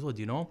 He goes, "Well,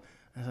 do you know him?"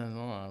 I said,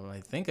 "Oh,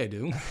 I think I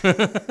do."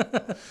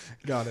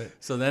 Got it.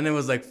 So then it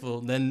was like,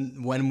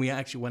 then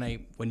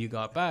when you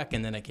got back,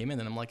 and then I came in,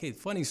 and I'm like, "Hey,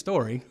 funny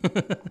story."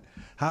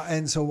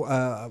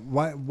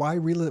 Why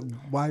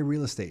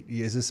real estate?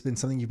 Has this been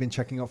something you've been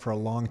checking out for a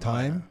long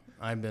time?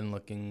 I've been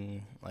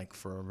looking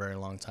for a very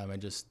long time. I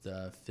just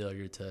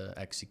failure to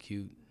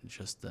execute,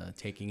 just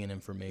taking in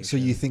information. So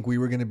you think we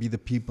were going to be the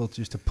people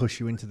just to push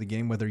you into the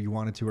game, whether you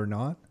wanted to or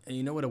not? And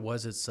you know what it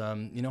was? It's how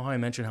I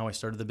mentioned how I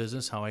started the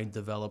business, how I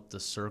developed the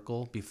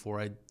circle before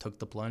I took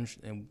the plunge,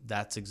 and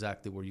that's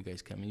exactly where you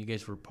guys come in. You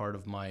guys were part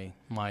of my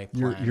plan.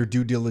 Your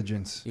due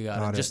diligence. You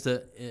got it. Just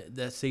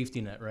that safety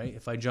net, right?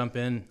 If I jump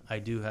in, I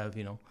do have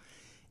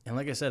And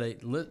like I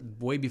said,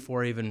 way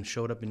before I even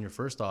showed up in your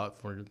first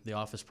for the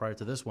office prior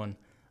to this one,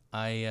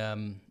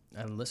 I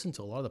listened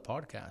to a lot of the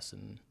podcasts,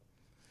 and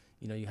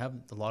you have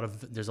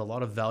there's a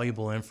lot of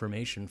valuable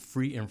information,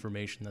 free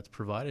information that's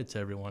provided to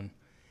everyone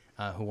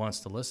who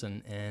wants to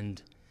listen,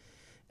 and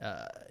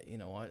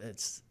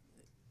it's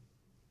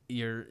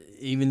your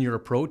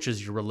approach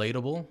is you're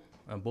relatable.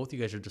 Both you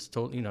guys are just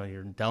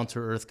you're down to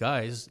earth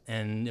guys,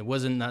 and it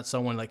wasn't not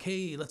someone like,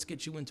 hey, let's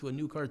get you into a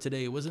new car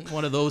today. It wasn't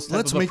one of those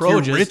type of approaches. Let's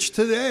make you rich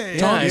today.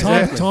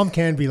 Tom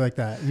can be like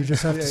that. You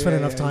just have to spend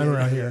enough time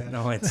around here.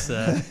 No,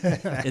 the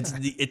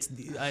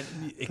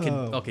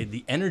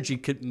energy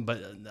could,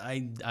 but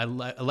I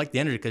like the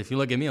energy because if you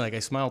look at me, like I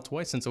smiled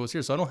twice since I was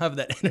here, so I don't have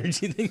that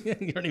energy thing. You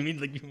know what I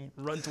mean? Like you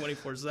run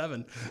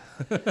 24/7.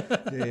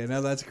 Yeah,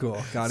 no, that's cool.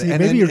 Got it. See,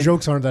 maybe your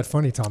jokes aren't that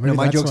funny, Tom. No,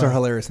 my jokes are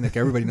hilarious, Nick.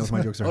 Everybody knows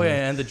my jokes are hilarious.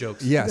 Yeah, and the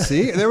jokes. Yeah,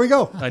 see? There we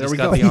go. I just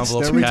got the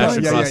envelope of cash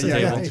across the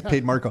table. Just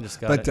paid Marco.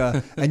 But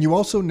and you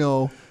also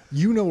know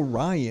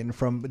Ryan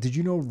from,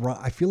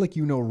 I feel like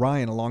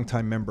Ryan, a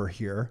longtime member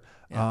here,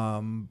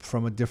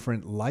 from a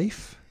different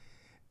life.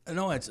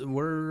 No,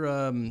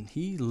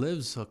 he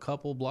lives a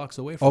couple blocks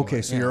away from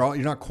Okay, so you're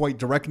not quite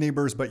direct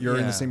neighbors, but you're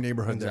in the same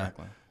neighborhood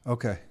exactly. there.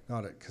 Okay,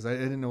 got it. Because I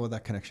didn't know what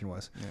that connection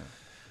was. Yeah.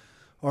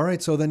 All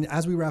right, so then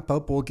as we wrap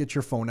up, we'll get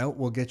your phone out.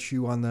 We'll get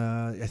you on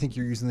I think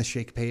you're using the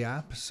Shake Pay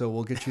app. So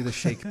we'll get you the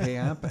Shake Pay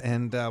app,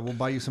 and we'll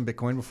buy you some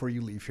Bitcoin before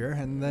you leave here.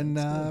 And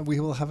then we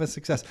will have a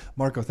success.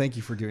 Marco, thank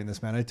you for doing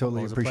this, man. I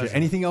totally appreciate it.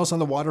 Anything else on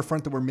the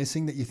waterfront that we're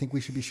missing that you think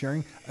we should be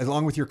sharing,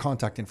 along with your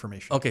contact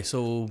information? Okay,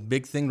 so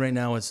big thing right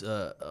now is,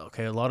 a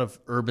lot of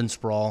urban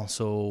sprawl.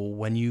 So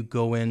when you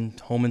go in,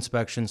 home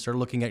inspection, start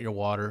looking at your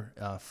water,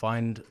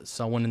 find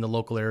someone in the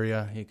local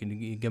area. You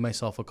can give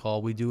myself a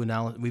call. We've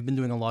been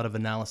doing a lot of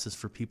analysis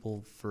for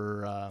people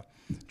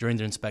during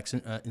their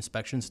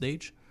inspection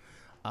stage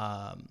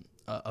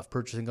of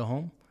purchasing a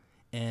home,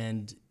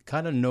 and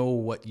kind of know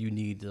what you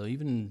need. They'll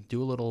even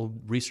do a little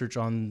research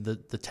on the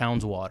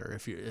town's water.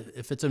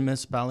 If it's a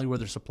municipality where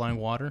they're supplying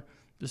water,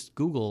 just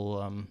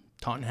Google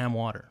Tottenham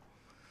water,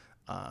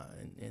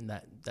 and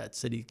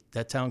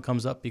that town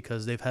comes up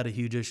because they've had a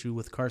huge issue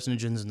with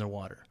carcinogens in their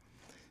water.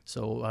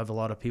 So I have a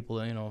lot of people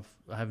that,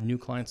 I have new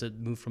clients that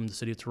moved from the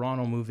city of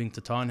Toronto, moving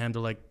to Tottenham.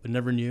 They're like, we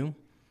never knew.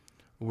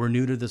 We're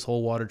new to this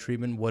whole water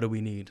treatment. What do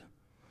we need?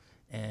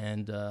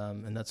 And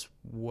that's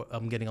what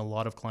I'm getting a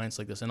lot of clients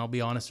like this. And I'll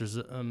be honest,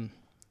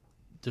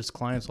 there's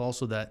clients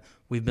also that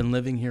we've been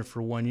living here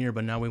for 1 year,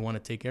 but now we want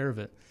to take care of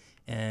it.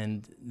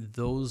 And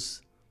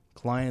those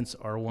clients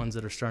are ones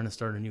that are starting to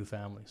start a new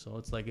family. So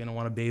it's like,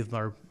 want to bathe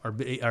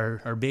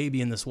our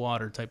baby in this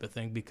water type of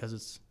thing,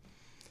 because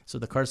so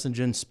the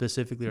carcinogens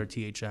specifically are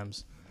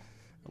THMs.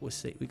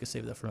 We could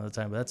save that for another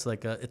time, but that's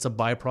like it's a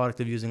byproduct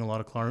of using a lot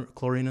of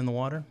chlorine in the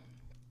water.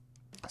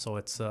 So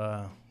it's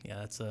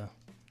that's a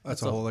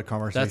whole other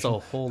conversation. That's a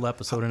whole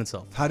episode in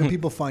itself. How do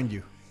people find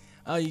you?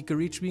 You can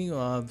reach me.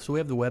 So we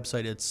have the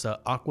website. It's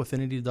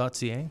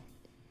aquafinity.ca.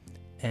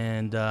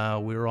 And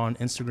we're on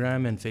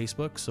Instagram and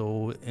Facebook.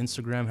 So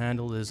Instagram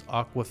handle is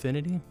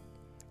Aquafinity,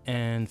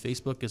 and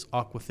Facebook is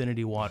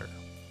Aquafinity Water.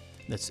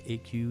 That's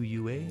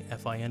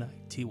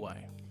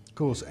AQUAFINITY.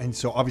 Cool. And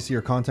so obviously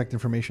your contact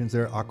information is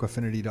there,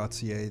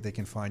 aquafinity.ca. They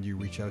can find you,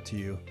 reach out to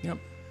you. Yep.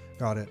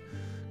 Got it.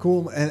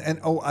 Cool. And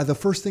the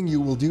first thing you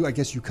will do, I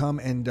guess you come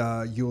and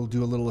you'll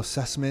do a little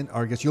assessment,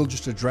 or I guess you'll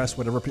just address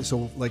whatever.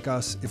 So like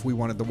us, if we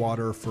wanted the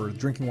water for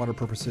drinking water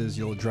purposes,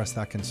 you'll address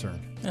that concern.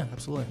 Yeah,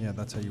 absolutely. Yeah,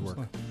 that's how you work.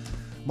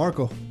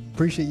 Marco,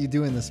 appreciate you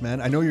doing this, man.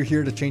 I know you're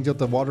here to change out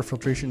the water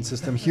filtration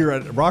system here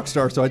at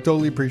Rockstar, so I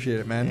totally appreciate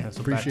it, man. Yeah,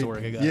 so appreciate back to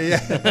work. I got it.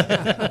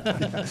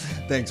 Yeah.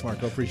 Thanks,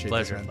 Marco. Appreciate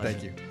Pleasure, it, man. pleasure.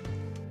 Thank you.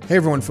 Hey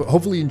everyone,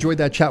 hopefully you enjoyed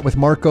that chat with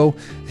Marco.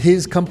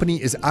 His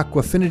company is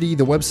Aquafinity.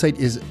 The website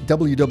is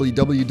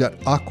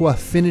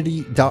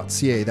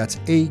www.aquafinity.ca. That's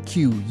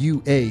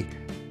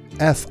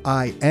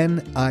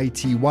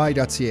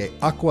AQUAFINITY.ca.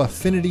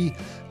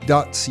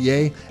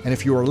 Aquafinity.ca. And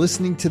if you are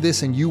listening to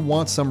this and you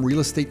want some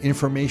real estate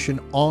information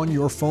on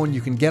your phone,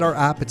 you can get our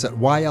app. It's at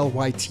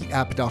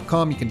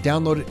ylytapp.com. You can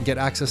download it and get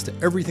access to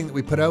everything that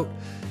we put out.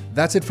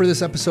 That's it for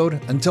this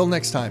episode. Until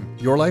next time,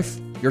 your life,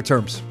 your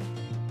terms.